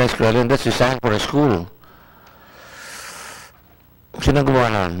 Ang ganda yung school, and that's designed for a school. Sino gumawa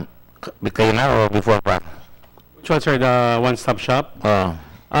nun? Kayo na o before pa? Which one, sir? The one-stop shop? Oo.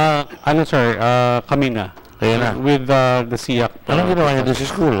 Ano, sir? Kami na. Kayo na. With the SIAC. Anong ginawa niyo doon sa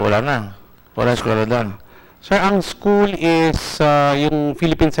school? Wala na. Wala school doon. Sir, ang school is, yung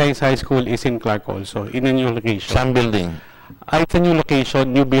Philippine Science High School is in Clark also, in a new location. Saan building? It's a new location,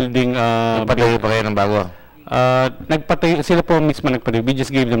 new building. Nagpatayo pa kayo ng bago? Nagpatayo, sila po mismo nagpatayo. We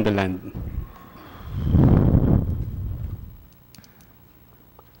just gave them the land.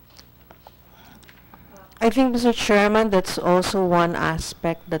 I think, Mr. Chairman, that's also one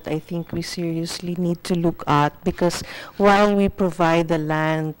aspect that I think we seriously need to look at, because while we provide the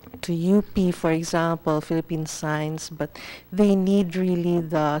land to UP, for example, Philippine Science, but they need really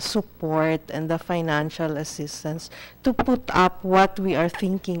the support and the financial assistance to put up what we are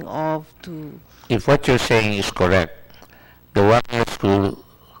thinking of to. If what you're saying is correct, the one-year school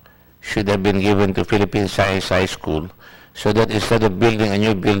should have been given to Philippine Science High School, so that instead of building a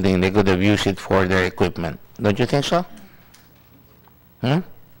new building, they could have used it for their equipment. Don't you think so? I'm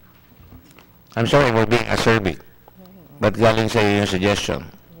sorry for being acerbic, but galing sa iyo yung suggestion.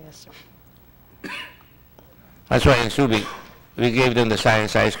 Yes, sir. That's why in Subic, we gave them the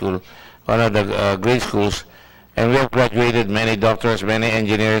Science High School, one of the great schools, and we have graduated many doctors, many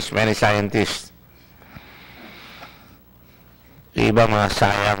engineers, many scientists. Iba mga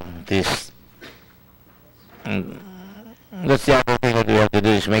scientists. That's the other thing that we have to do,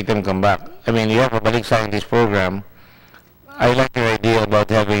 is make them come back. I mean, you have a balik scientist program. I like your idea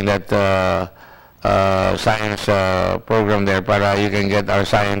about having that science program there, para you can get our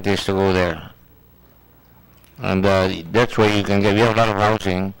scientists to go there. And that's where you can get, we have a lot of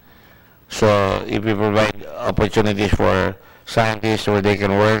housing. So if we provide opportunities for scientists where they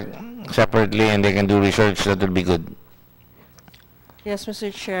can work separately and they can do research, that will be good. Yes, Mr.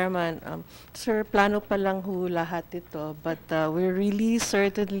 Chairman. Sir, plano pa lang ho lahat ito, but we're really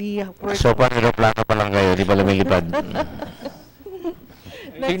certainly working. So paano plano pa lang kayo, di pa lumilipad?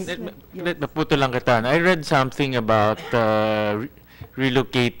 Naputo lang kita. I read something about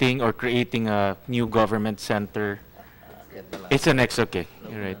relocating or creating a new government center. It's an okay.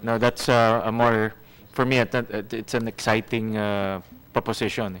 Right. No, that's a more, for me, it's an exciting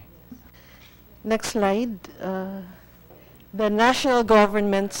proposition. Next slide. The National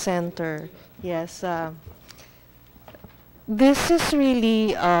Government Center. Yes. This is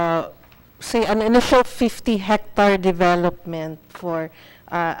really, say, an initial 50-hectare development for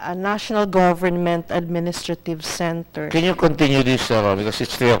a national government administrative center. Can you continue this, because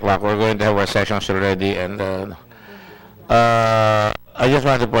it's 3 o'clock, we're going to have our sessions already, and I just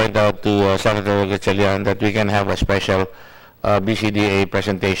want to point out to Senator Gatchalian that we can have a special BCDA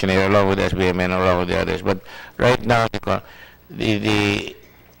presentation here along with SBM and along with the others. But right now,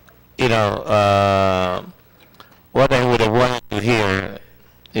 what I would have wanted to hear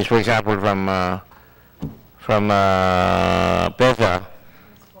is, for example, from PESA,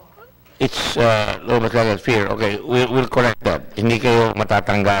 it's low maternal fear. Okay, we'll correct that. Hindi kayo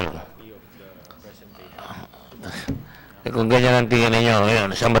matatanggal. Kung ganyan ang tingin ninyo, ngayon,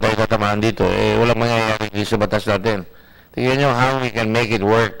 saan ba tayo tatamaan dito? Walang mangyayari dito sa batas natin. Tingnan nyo how we can make it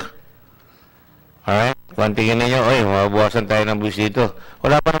work. Alright? Kung tingin ninyo, mababawasan tayo ng buwis dito.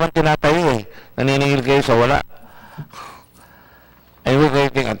 Wala pa naman tinatayo eh. Naniningil kayo sa wala. And we're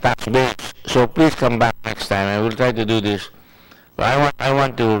creating a tax base. So please come back next time and we'll try to do this. But I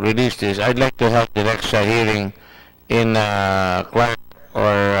want to release this. I'd like to have the next hearing in Clark,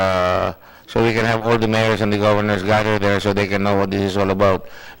 or so we can have all the mayors and the governors gather there so they can know what this is all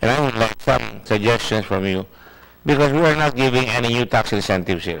about. And I would like some suggestions from you, because we are not giving any new tax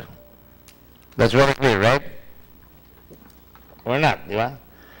incentives here. That's very clear, right? We're not, di ba?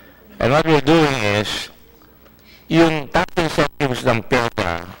 And what we're doing is, yung tax incentives ng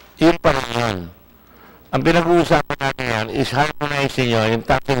PETA, yun pa rin yun. Ang pinag-uusapan natin yan is harmonizing yun, yung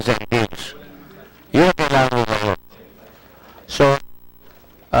tax incentives. Yun ang kailangan mo kayo. So,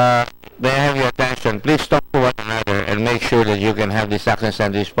 may I have your attention? sure that you can have these tax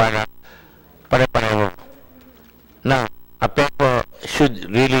incentives para pare-pareho. Now, APECO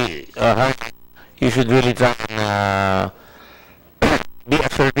should really, you should really try and be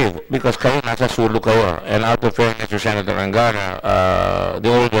assertive because kayo nasa sulok kayo. And out of fairness to Senator Angara,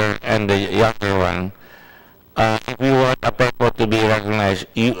 the older and the younger one, if you want APECO to be recognized,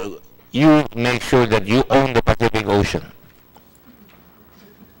 you make sure that you own the Pacific Ocean.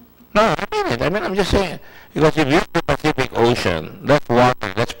 No, I mean it. I'm just saying. Because if you have the Pacific Ocean, that's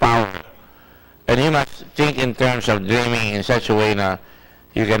water, that's power. And you must think in terms of dreaming in such a way that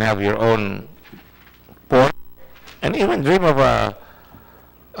you can have your own port and even dream of a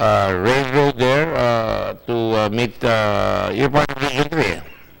railroad there to meet your part of Region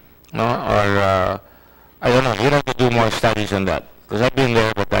 3. No? Or, I don't know, you have to do more studies on that. Because I've been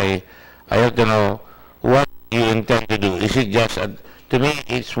there, but I have to know what you intend to do. Is it just, to me,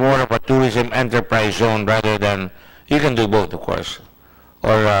 it's more of a tourism enterprise zone rather than, you can do both, of course.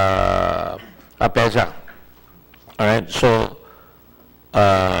 Or a PESA. Alright, so,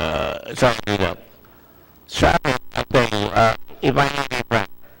 try to do that. So, I'll tell you, if I may be frank,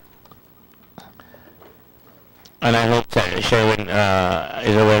 and I hope Sherwin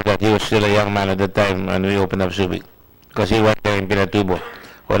is aware that he was still a young man at the time when we opened up Subic. Because he went there in Pinatubo.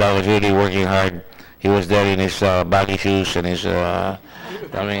 While I was really working hard, he was there in his baggy shoes and his,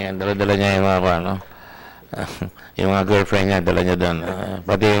 dala-dala niya yung mga, ano, yung mga girlfriend niya, dala niya doon.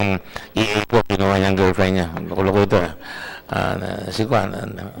 Pati yung EA ko, kinuha niyang girlfriend niya. Kulo ko ito. Si Kwan.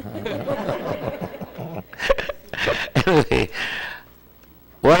 Anyway,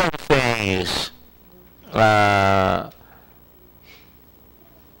 what I'm saying is,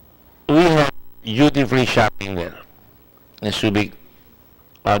 we have duty-free shopping there in Subic.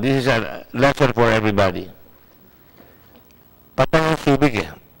 This is a lesson for everybody. Patay ang Subic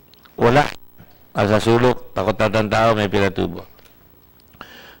eh. Wala. Sa sulok, takot na ng tao, may Pinatubo.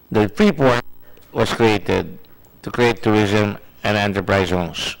 The free port was created to create tourism and enterprise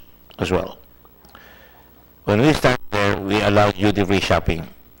zones as well. When we started there, we allowed duty-free shopping.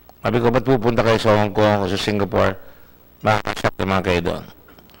 Sabi ko, ba't pupunta kayo sa Hong Kong o sa Singapore? Makakashop naman kayo doon.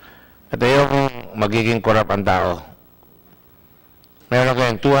 At ayaw kung magiging korap ang tao. Meron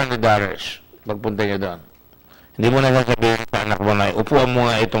kayong $200 pagpunta nyo doon. Hindi mo na sasabihin sa anak mo na, upuan mo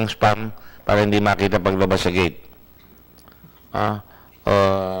nga itong spam para hindi makita paglabas sa gate.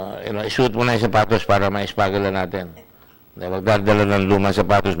 Shoot mo na yung sapatos para ma-spagala natin. Magdadala ng lumang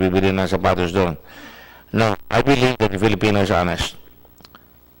sapatos, bibili ng sapatos doon. No, I believe that the Filipinos are honest.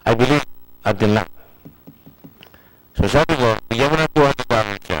 I believe until now. So sabi ko, bigyan mo ng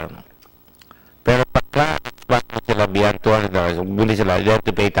 $200 yan. Pero pagka sila beyond $200, buli sila, they have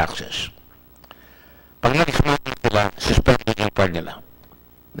to pay taxes. Pag nag-smoke sila, suspended yung card nila.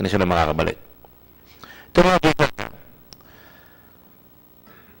 Hindi sila makakabalik. Ito mga dito na.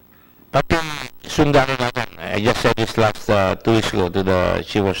 Pati sundalo natin, I just said this last 2 weeks ago to the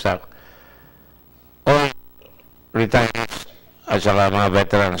Chief of Staff. All retirees at saka mga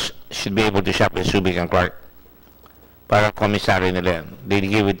veterans should be able to shop in Subic and Clark para commissary nila yan. They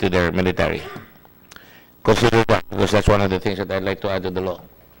give it to their military. Consider that because that's one of the things that I'd like to add to the law.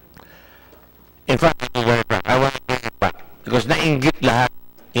 In fact, to be very frank, I want to bring it back because nainggit lahat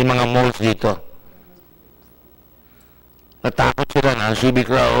yung mga malls dito. Natakot sila na ang Subic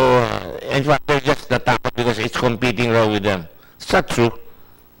raw. In fact, they're just natakot because it's competing raw with them. It's not true.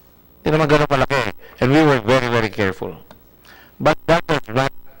 Hindi naman ganun palaki. And we were very, very careful. But that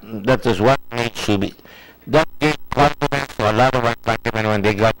is what made Subic. That gave confidence to a lot of our countrymen when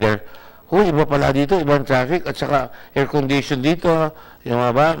they got there. Iba pala dito, ibang traffic, at saka air condition dito, yung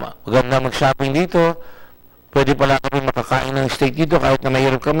mga ba, maganda mag-shopping dito, pwede pala kami makakain ng steak dito kahit na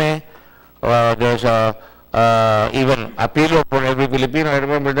mahirap kami. There's even a pillow for every Filipino. I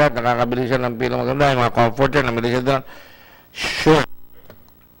remember that, nakakabili siya ng pillow maganda, yung mga comforter, nabili siya doon. Sure.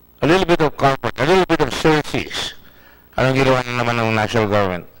 A little bit of comfort, a little bit of services. Anong ginawa na naman ng national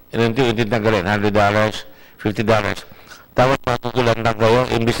government? Hindi tanggalin, $100, $50. Tapos matutulandan kayo,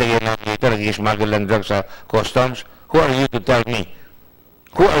 imbis na yun natin dito, nag-smuggle ng drugs sa customs. Who are you to tell me?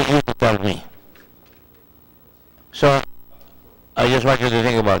 Who are you to tell me? So, I just want you to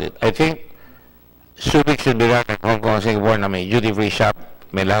think about it. I think Subic should be run at Hong Kong, Singapore na may duty-free shop,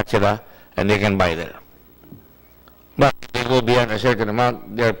 may lahat sila, and they can buy there. But if they go beyond a certain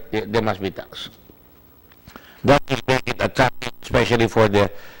amount, they must be taxed. That will make it attractive, especially for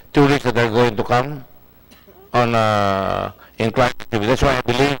the tourists that are going to come on in Clark and Subic. That's why I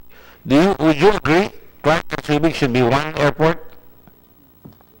believe. Would you agree? Clark and Subic should be one airport.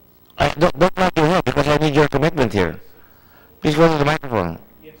 Don't nod your head because I need your commitment here. Please go to the microphone.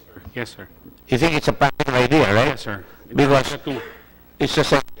 Yes, sir. Yes, sir. You think it's a practical idea, right? Yes, sir. Because it's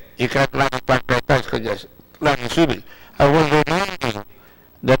just like you can't land in Clark right now, it's just land in Subic. I will remind you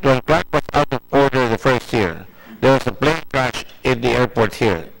that when Clark was out of order the first year, there was a plane crash in the airport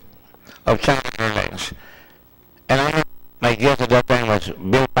here of China Airlines. And I know my guest at that time was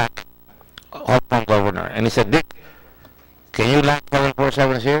Bill Pack, Hong Kong governor. And he said, Dick, can you land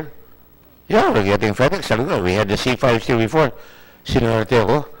 747s here? Yeah, we're getting FedEx. Sabi ko, we had the C5s here before. Sinuwerte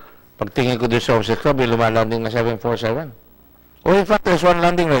ako. Pagtingin ko doon sa office club, may lumalanding na 747. Oh, in fact, there's one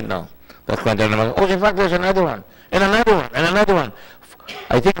landing right now. That's kwenta naman. Oh, in fact, there's another one. And another one. And another one.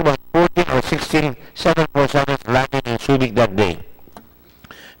 I think about 14 or 16 747s landed in Subic that day.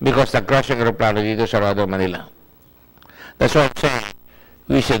 Because the crashing aeroplano dito sa Rado, Manila. That's why I'm saying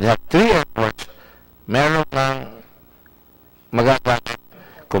we should have 3 airports. Meron ng magagamit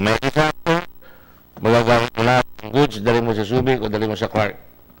kung may disaster, magagamit mo lahat ng goods, dali mo sa Subic o dali mo sa Clark.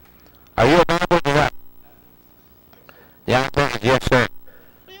 Are you available to that? The answer is yes, sir.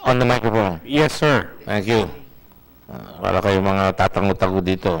 On the microphone. Yes, sir. Thank you. Wala kayong mga tatango-tago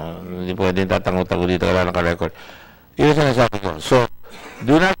dito. Hindi pwedeng tatango-tago dito. Kailangan naka-record. Yun ang sinasabi ko. So,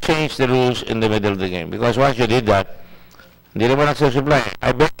 do not change the rules in the middle of the game. Because once you did that, hindi naman nagsusupply.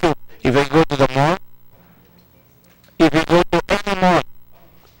 I bet you, if I go to the mall, if you go to any mall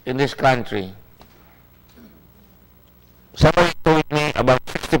in this country, somebody told me about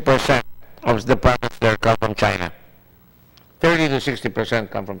 60% of the products there come from China. 30 to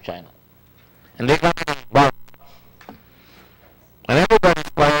 60% come from China. And they come in bulk. And everybody's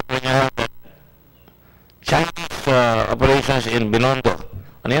quiet when you have the Chinese operations in Binondo.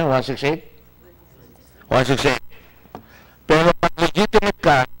 Ano yun? 168? 168. Pero pag legitimate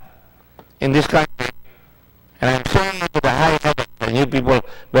ka in this country, and I'm saying it to the high level, and you people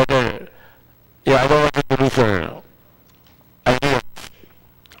better, I don't want you to lose your ideas.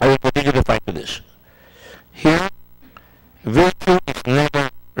 I will continue to fight for this. Here, virtue is never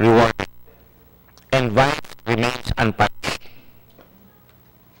rewarded, and vice remains unpunished.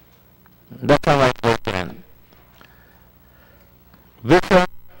 That's how I vote in. Vision,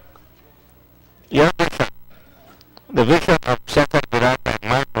 your vision, the vision of Cesar Virata and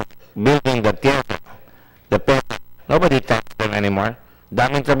Marcos building the theater, the peso, nobody taxes them anymore.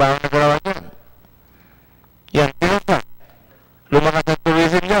 Daming trabaho na garawa dyan. Yan, theater. Lumakas ang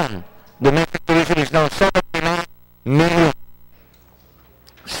tourism dyan. Domestic tourism is now 79 million.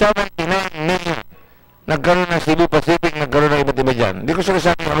 79 million. Nagkaroon ng Cebu Pacific, nagkaroon ng iba't iba dyan. Hindi ko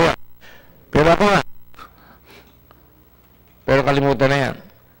sinasabi ako yan. Pero ako nga. Pero kalimutan na yan.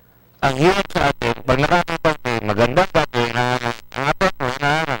 Ang hirap sa atin, pag nakakapagay, magandang bagay, hinahanap mo,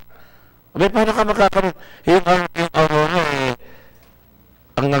 hinahanap. Abay, paano ka makakaroon? Yung Aurora,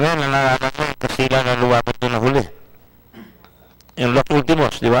 ang ngayon, nanananan mo, kasila na luwapot doon na huli. Yung Los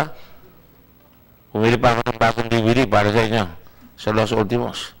Ultimos, di ba? Pumili pa ako ng bagong DVD para sa inyo, sa Los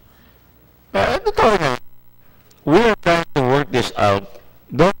Ultimos. Totoo na. We are trying to work this out.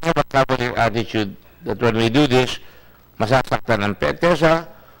 Don't have a cavalier attitude that when we do this, masasaktan ang PETESA,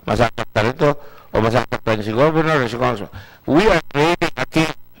 masasaktan ito, o masasaktan si Governor o si Congressman. We are creating a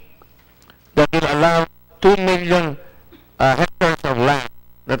team that will allow 2 million hectares of land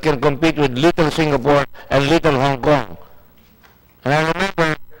that can compete with little Singapore and little Hong Kong. And I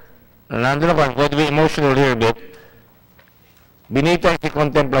remember, nandun ako, I'm going to be emotional here a bit, binita si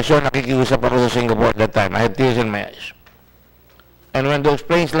Contemplacion, nakikiusap ako sa Singapore at that time. I had tears in my eyes. And when those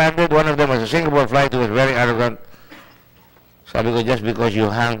planes landed, one of them was a Singapore flight who was very arrogant. Sabi ko, just because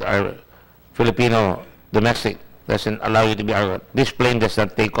you hanged our Filipino domestic doesn't allow you to be arrogant. This plane does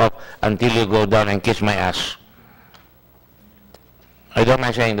not take off until you go down and kiss my ass. I don't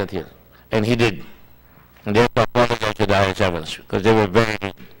mind saying that here. And he did. And they have to apologize to the I-7s because they were very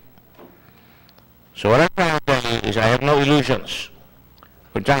rude. So what I'm trying to tell you is I have no illusions.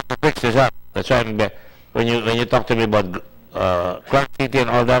 We're trying to fix this up. That's why when you talk to me about Clark City and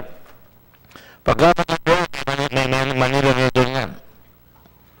all that, pagkakas may Manila na doon yan.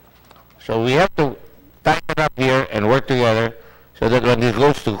 So we have to tighten up here and work together so that when this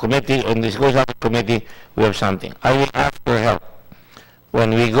goes to committee, when this goes out to committee, we have something. I will ask for help.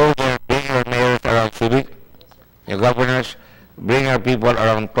 When we go there, bring our mayors around Subic, your governors, bring our people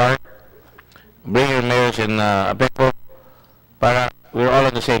around Clark, bring your mayors in Apeco, para we're all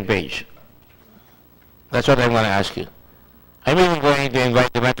on the same page. That's what I'm going to ask you. I'm even going to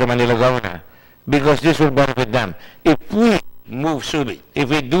invite the Metro Manila governor because this will benefit them. If we move Subic, if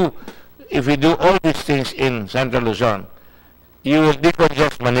we do all these things in Central Luzon, you will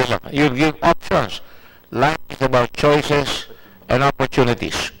decongest Manila. You will give options. Life is about choices and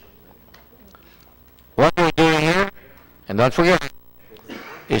opportunities. What we're doing here, and don't forget,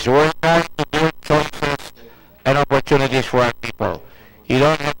 is we're trying to build choices and opportunities. opportunities for our people. You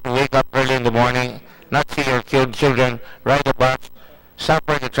don't have to wake up early in the morning, not see your children, ride a bus,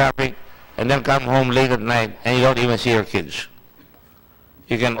 suffer the traffic, and then come home late at night, and you don't even see your kids.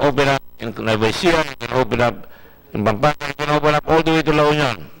 You can open up in Nueva Ecija, you can open up in Pampanga, you can open up all the way to La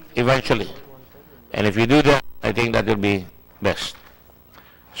Union, eventually. And if you do that, I think that will be best.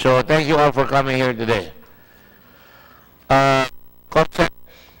 So thank you all for coming here today. Concept,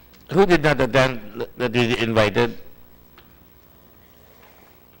 who did not attend that you invited?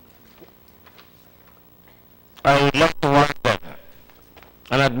 I would like to warn them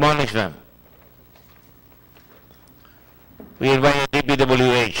and admonish them. We invited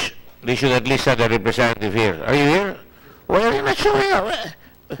DPWH. They should at least have a representative here. Are you here? Why are you not showing up?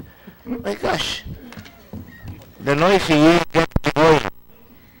 My gosh. The noise you will get the oil.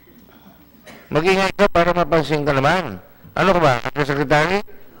 Mag-ingay ka para mapansin ka naman. Ano ka ba? Ano secretary?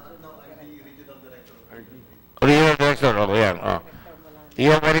 Regional director. O, yan. O.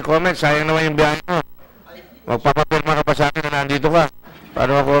 You have any comments? Sayang naman yung biyahe mo. Magpapapirma ka pa sa akin na nandito ka. Para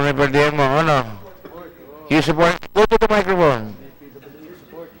makuha may birthday mo. Ano? You support? Go to the microphone.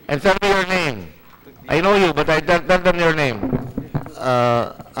 And tell me your name. I know you, but I tell them your name.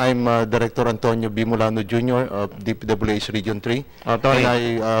 I'm Director Antonio B. Mulano Jr. of DPWH Region 3. Oh, Tony.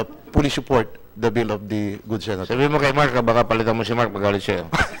 And I fully support the bill of the good senator. Sabi mo kay Mark, baka palitan mo si Mark pag galit siya.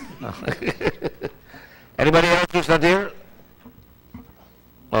 Anybody else who's not here?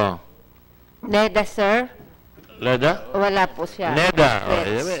 Oh. Neda, sir. Leda? Wala po siya. Neda.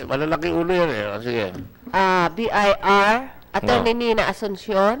 Yes. Malalaki ulo yan eh. Sige. BIR, Attorney No. Nina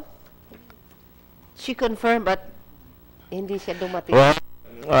Asuncion. She confirmed, but hindi siya dumating. Well,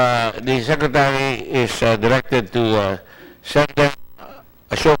 the secretary is directed to send them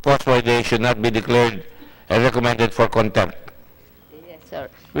a show cause why they should not be declared and recommended for contempt. Yes, sir.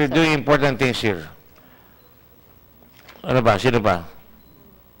 We're doing important things here. Ano ba? Sino ba?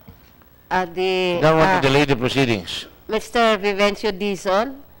 Don't want to delay the proceedings. Mr. Vivencio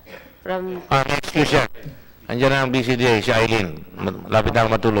Dizon from Excuse yan. Andiyan na ang BCDA, si Eileen. Lapit na ako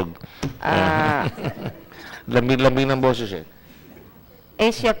matulog. Lambing ng boses eh.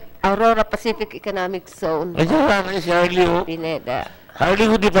 Asia Aurora Pacific Economic Zone. Andiyan na si Harley oh. Pineda. Harley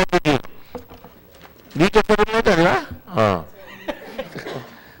who defended you? Dito sa rin ito, di ba? Oo.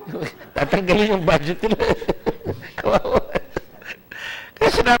 Tatanggalin yung budget nila. Kawawa. Kaya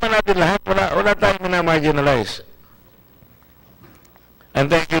sinama natin lahat. Wala tayong na-marginalize. And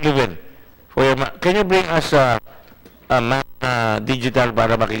thank you, Levin. For your can you bring us a map digital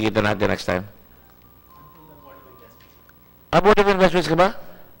para makikita natin next time? Board of Investments ka ba?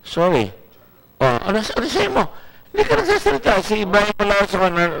 Sorry. Oh, ano sa'yo mo? Hindi ka nagsasalita. Si Ibrahim pala sa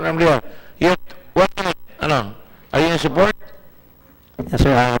Namlion. You have 1 minute. Ano? Are you in support? Yes,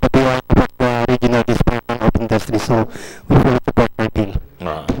 sir. But we want to support the regional development of industry, so we will support our bill.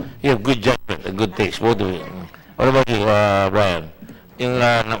 You have good judgment and good taste, both of you. What about you, Brian? Yung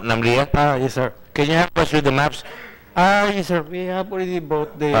Namlion? Yes, sir. Can you help us with the maps? Yes, sir. We have already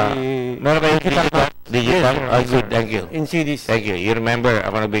bought the Meron kayong digital? Digital? Yes, Good, thank you. in CDs. Thank you. You remember,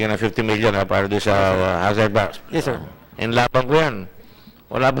 ako nagbigyan ng 50 million para doon sa hazard maps. Yes, sir. Inlaban ko yan.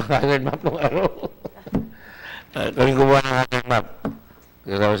 Wala bang hazard map nung araw? Kaming gumawa ng hazard map.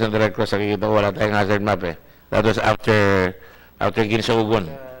 Kasi I was in the Red Cross, nakikita ko wala tayong hazard map eh. That was after Ginsaugon.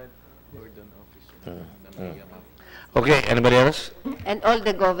 Okay, anybody else? And all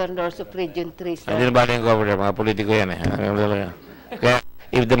the governors of Region 3, sir. Hindi na ba yung governor? Mga politiko yan eh. Kaya,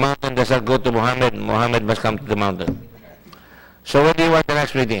 if the mountain does not go to Mohammed, Mohammed must come to the mountain. So when do you want the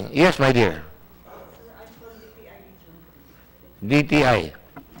next meeting? Yes, my dear. DTI.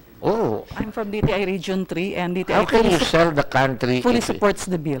 Oh, I'm from DTI Region 3, and DTI how can you sell the country? fully supports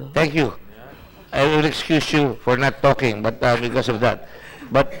the bill. Thank you. I will excuse you for not talking, but because of that.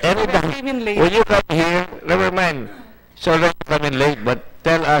 But anytime, came in late. when you come here, never mind. So let you come in late, but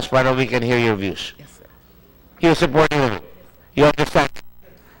tell us para we can hear your views. Yes, sir. You support you. You understand?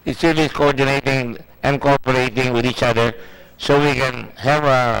 It's really coordinating and cooperating with each other so we can have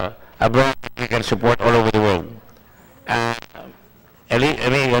a brand that we can support all over the world. Eli,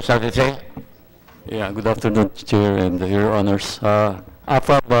 you have something to say? Yeah, good afternoon, Chair and Your Honors.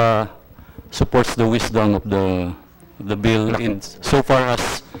 AFAB supports the wisdom of the bill in so far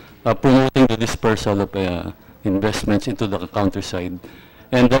as promoting the dispersal of investments into the countryside.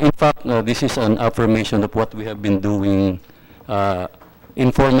 And in fact, this is an affirmation of what we have been doing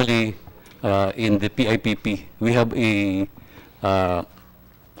informally in the PIPP. We have a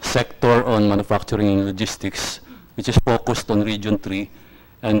sector on manufacturing and logistics which is focused on Region 3.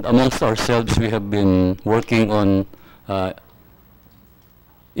 And amongst ourselves, we have been working on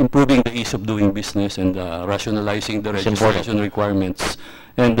improving the ease of doing business and rationalizing the It's important. registration requirements.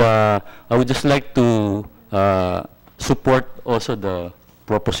 And I would just like to support also the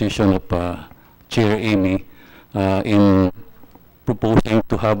proposition of Chair Amy in proposing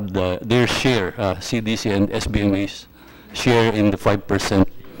to have their share, CDC and SBMA's share in the 5%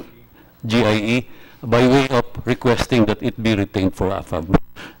 GIE by way of requesting that it be retained for AFAB.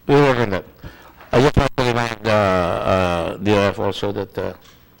 We will work on that. I just want to remind DOF also that,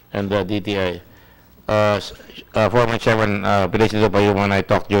 and the DTI, former Chairman Felicito Payuma and I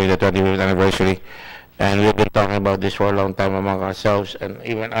talked during the 25th anniversary, and we've been talking about this for a long time among ourselves, and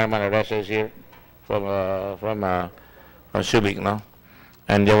even Arman Arreso is here from Subic, no?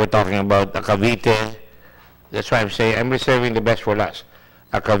 And they were talking about a Cavite. That's why I'm saying I'm reserving the best for last.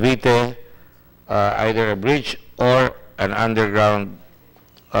 A Cavite, either a bridge or an underground,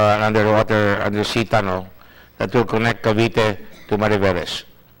 an undersea tunnel that will connect Cavite to Mariveles,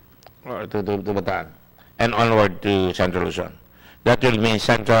 or to Bataan, and onward to Central Luzon. That will mean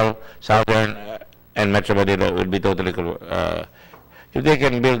Central, Southern, and Metro Manila will be totally. If they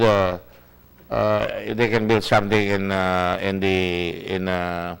can build something in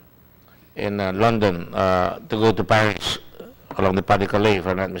London to go to Paris along the Pas de Calais, if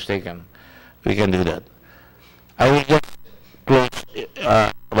I'm not mistaken, we can do that. I will just close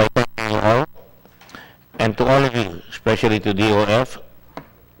by thanking you all, and to all of you, especially to DOF,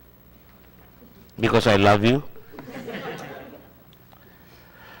 because I love you.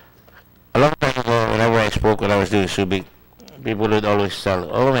 A long time ago, whenever I spoke when I was doing Subic, people would always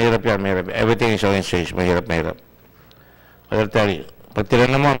tell, oh, mahirap yan, mahirap. Everything is always changed, mahirap, mahirap. I'll tell you, pag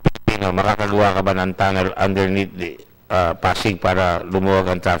tinanong mo ang Pilipino, makakagawa ka ba ng tunnel underneath the Pasig para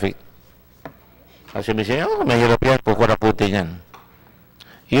lumuwag ang traffic? Kasi may say, oh, mahirap yan, pukuraputin yan.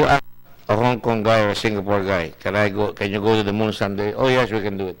 You ask a Hong Kong guy or a Singapore guy, can you go to the moon someday? Oh yes, we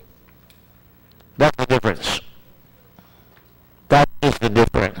can do it. That's the difference. That is the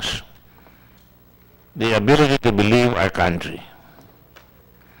difference. The ability to believe our country.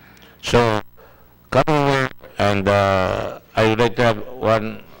 So, come over, and I would like to have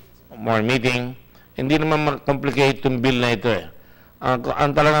one more meeting. Hindi naman mag-complicate itong bill na ito eh.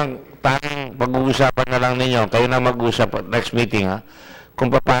 Ang talagang tanging pag-uusapan na lang ninyo, kayo na mag-uusap next meeting ha,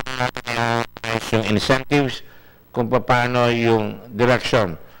 kung paano natin yung incentives, kung paano yung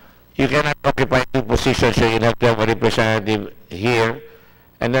direction. You cannot occupy two positions, so you have to have a representative here,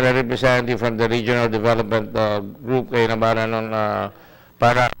 and then a representative from the regional development group, kayo na para nun,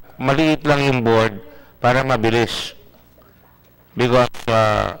 para maliit lang yung board, para mabilis. Because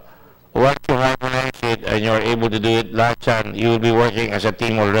once you harmonize it and you're able to do it last time, you will be working as a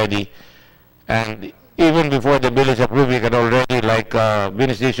team already. And even before the bill is approved, you can already, like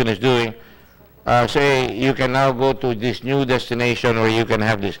Venus Station is doing, say you can now go to this new destination where you can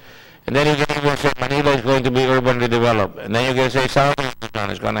have this. And then you can even say Manila is going to be urbanly developed. And then you can say South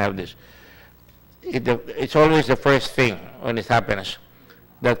Luzon is going to have this. It's always the first thing when it happens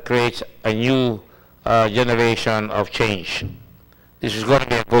that creates a new generation of change. This is going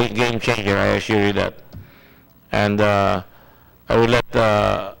to be a game changer, I assure you that. And I will let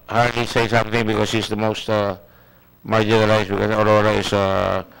Harley say something because she's the most marginalized, because Aurora is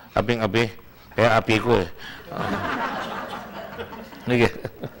aping-api. Kaya api ko eh.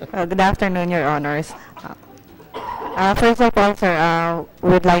 Good afternoon, Your Honors. First of all, sir,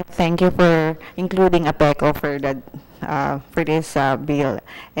 we'd like to thank you for including APECO for this bill.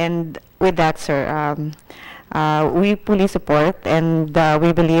 And with that, sir, we fully support, and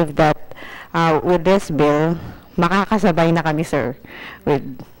we believe that with this bill, makakasabay na kami, sir, with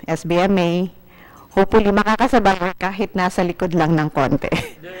SBMA. Hopefully, makakasabay kahit nasa likod lang ng konti.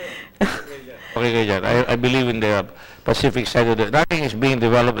 Okay, Kajan. I believe in the Pacific side of nothing is being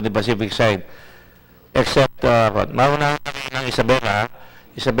developed in the Pacific side, except, mauna kami ng Isabela.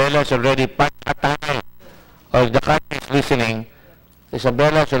 Isabela is already pat-atangay. Or if the country is listening,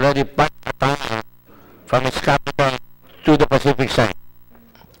 Isabela is already pat-atangay from its capital to the Pacific side.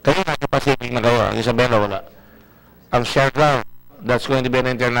 Kayo nasa Pacific na kayo, ang Isabela wala. Ang Siargao, that's going to be an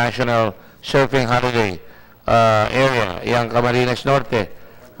international surfing holiday area, yung Camarines Norte.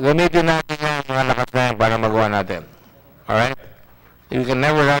 Gamitin natin yung mga lakas na yan para magawa natin. Alright? You can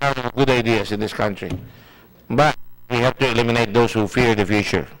never run out of good ideas in this country. But we have to eliminate those who fear the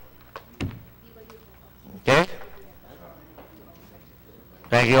future. Okay?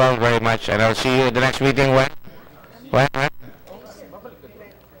 Thank you all very much, and I'll see you at the next meeting when? When?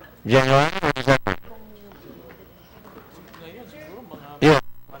 January or December? Yeah.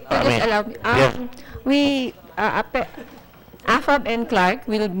 I mean, Just allow me. yes. We, AFAB and Clark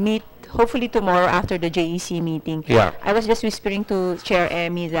will meet hopefully tomorrow after the JEC meeting. Yeah. I was just whispering to Chair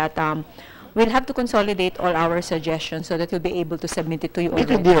Emmy that we'll have to consolidate all our suggestions so that we'll be able to submit it to you We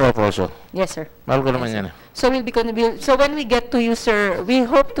can already. do that also. Yes, sir. Mahal ko naman yan eh. So so when we get to you, sir, we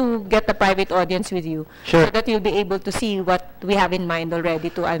hope to get a private audience with you Sure. so that you'll be able to see what we have in mind already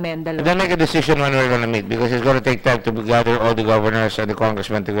to amend the law. And then make a decision when we're going to meet because it's going to take time to gather all the governors and the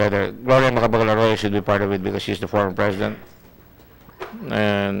congressmen together. Gloria Macapagal-Arroyo should be part of it because she's the former president.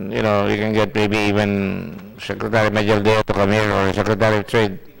 And, you know, you can get maybe even Secretary Majaldeo to come here or Secretary of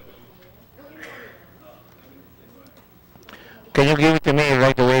Trade. Can you give it to me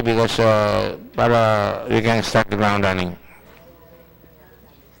right away because para we can start the ground running?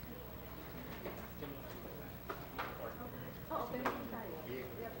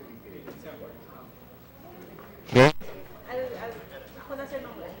 Okay?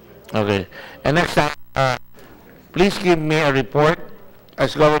 Okay. And next time, please give me a report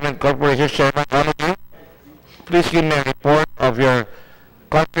as Government Corporation Chairman, one of you. Please give me a report of your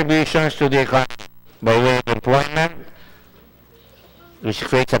contributions to the economy by way of employment, which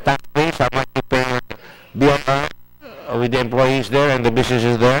creates a tax base, how much you pay your BIR with the employees there and the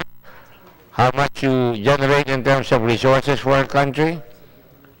businesses there, how much you generate in terms of resources for our country,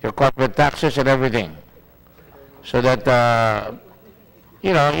 your corporate taxes and everything, so that,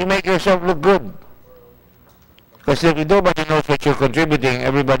 you know, you make yourself look good. Because if nobody knows what you're contributing,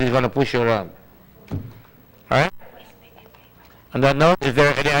 everybody's going to push you around. All right? On that note, is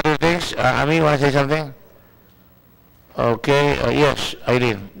there any other things? Ami, you want to say something? Okay, yes,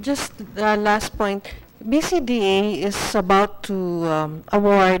 Eileen. Just the last point. BCDA is about to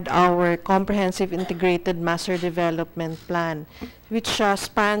award our Comprehensive Integrated Master Development Plan, which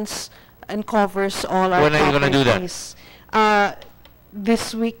spans and covers all our When are you gonna do that? properties.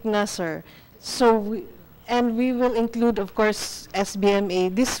 This week na, sir. So, we will include, of course,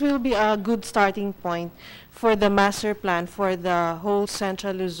 SBMA. This will be a good starting point for the master plan for the whole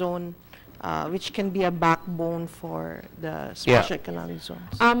Central Luzon, which can be a backbone for the special economic zones.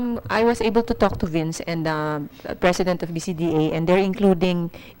 I was able to talk to Vince and president of BCDA, and they're including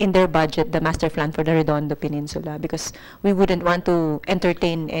in their budget the master plan for the Redondo Peninsula because we wouldn't want to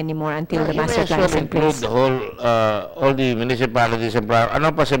entertain anymore until the master plan is in place. The whole, all the municipalities and ano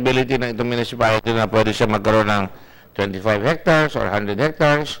possibility na itong municipality na pwede siya magkaroon ng 25 hectares or 100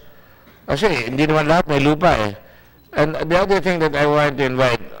 hectares? Kasi hindi naman lahat may lupa eh. And the other thing that I wanted to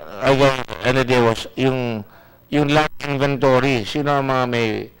invite, was yung land inventory. Sino ang mga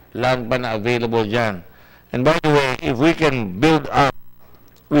may land pa na available dyan? And by the way, if we can build up,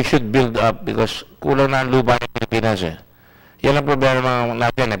 we should build up because kulang na ang lupa ng Pilipinas eh. Yan ang problema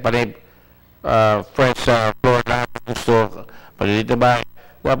natin eh. Panay fresh floor lahat gusto, palilito ba?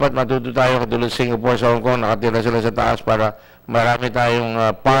 Dapat matuto tayo katulad Singapore sa Hong Kong, nakatira sila sa taas para marami tayong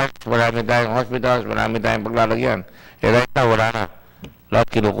parks, marami tayong hospitals, marami tayong paglalagyan. Eh right now, wala na. Lahat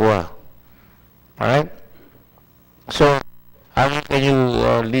kinukuha. Alright? So, can you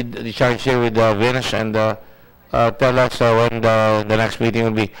lead the charge here with Vince and tell us when the next meeting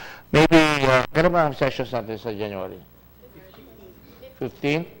will be? Maybe, kailan ba ang sessions natin sa January?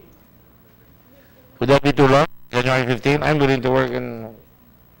 15? Would that be too long? January 15? I'm willing to work in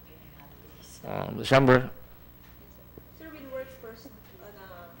December. Sir, we'll work first on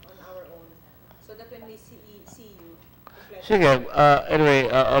our own so that when we see you. Sige, anyway,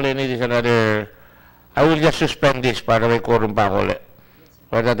 all I need is another, I will just suspend this para may quorum pa ako ulit.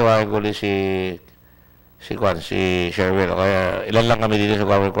 Para tatawagan ko ulit si Sherwin. Kaya ilan lang kami dito sa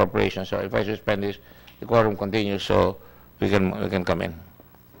Government Corporation. So if I suspend this, the quorum continues so we can come in.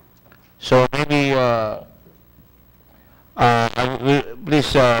 So maybe, please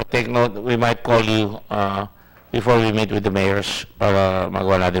take note, we might call you before we meet with the mayors para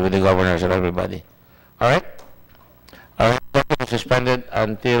magawa natin with the governors and everybody. Alright? Alright, suspended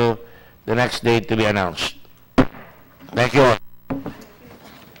until the next date to be announced. Thank you all.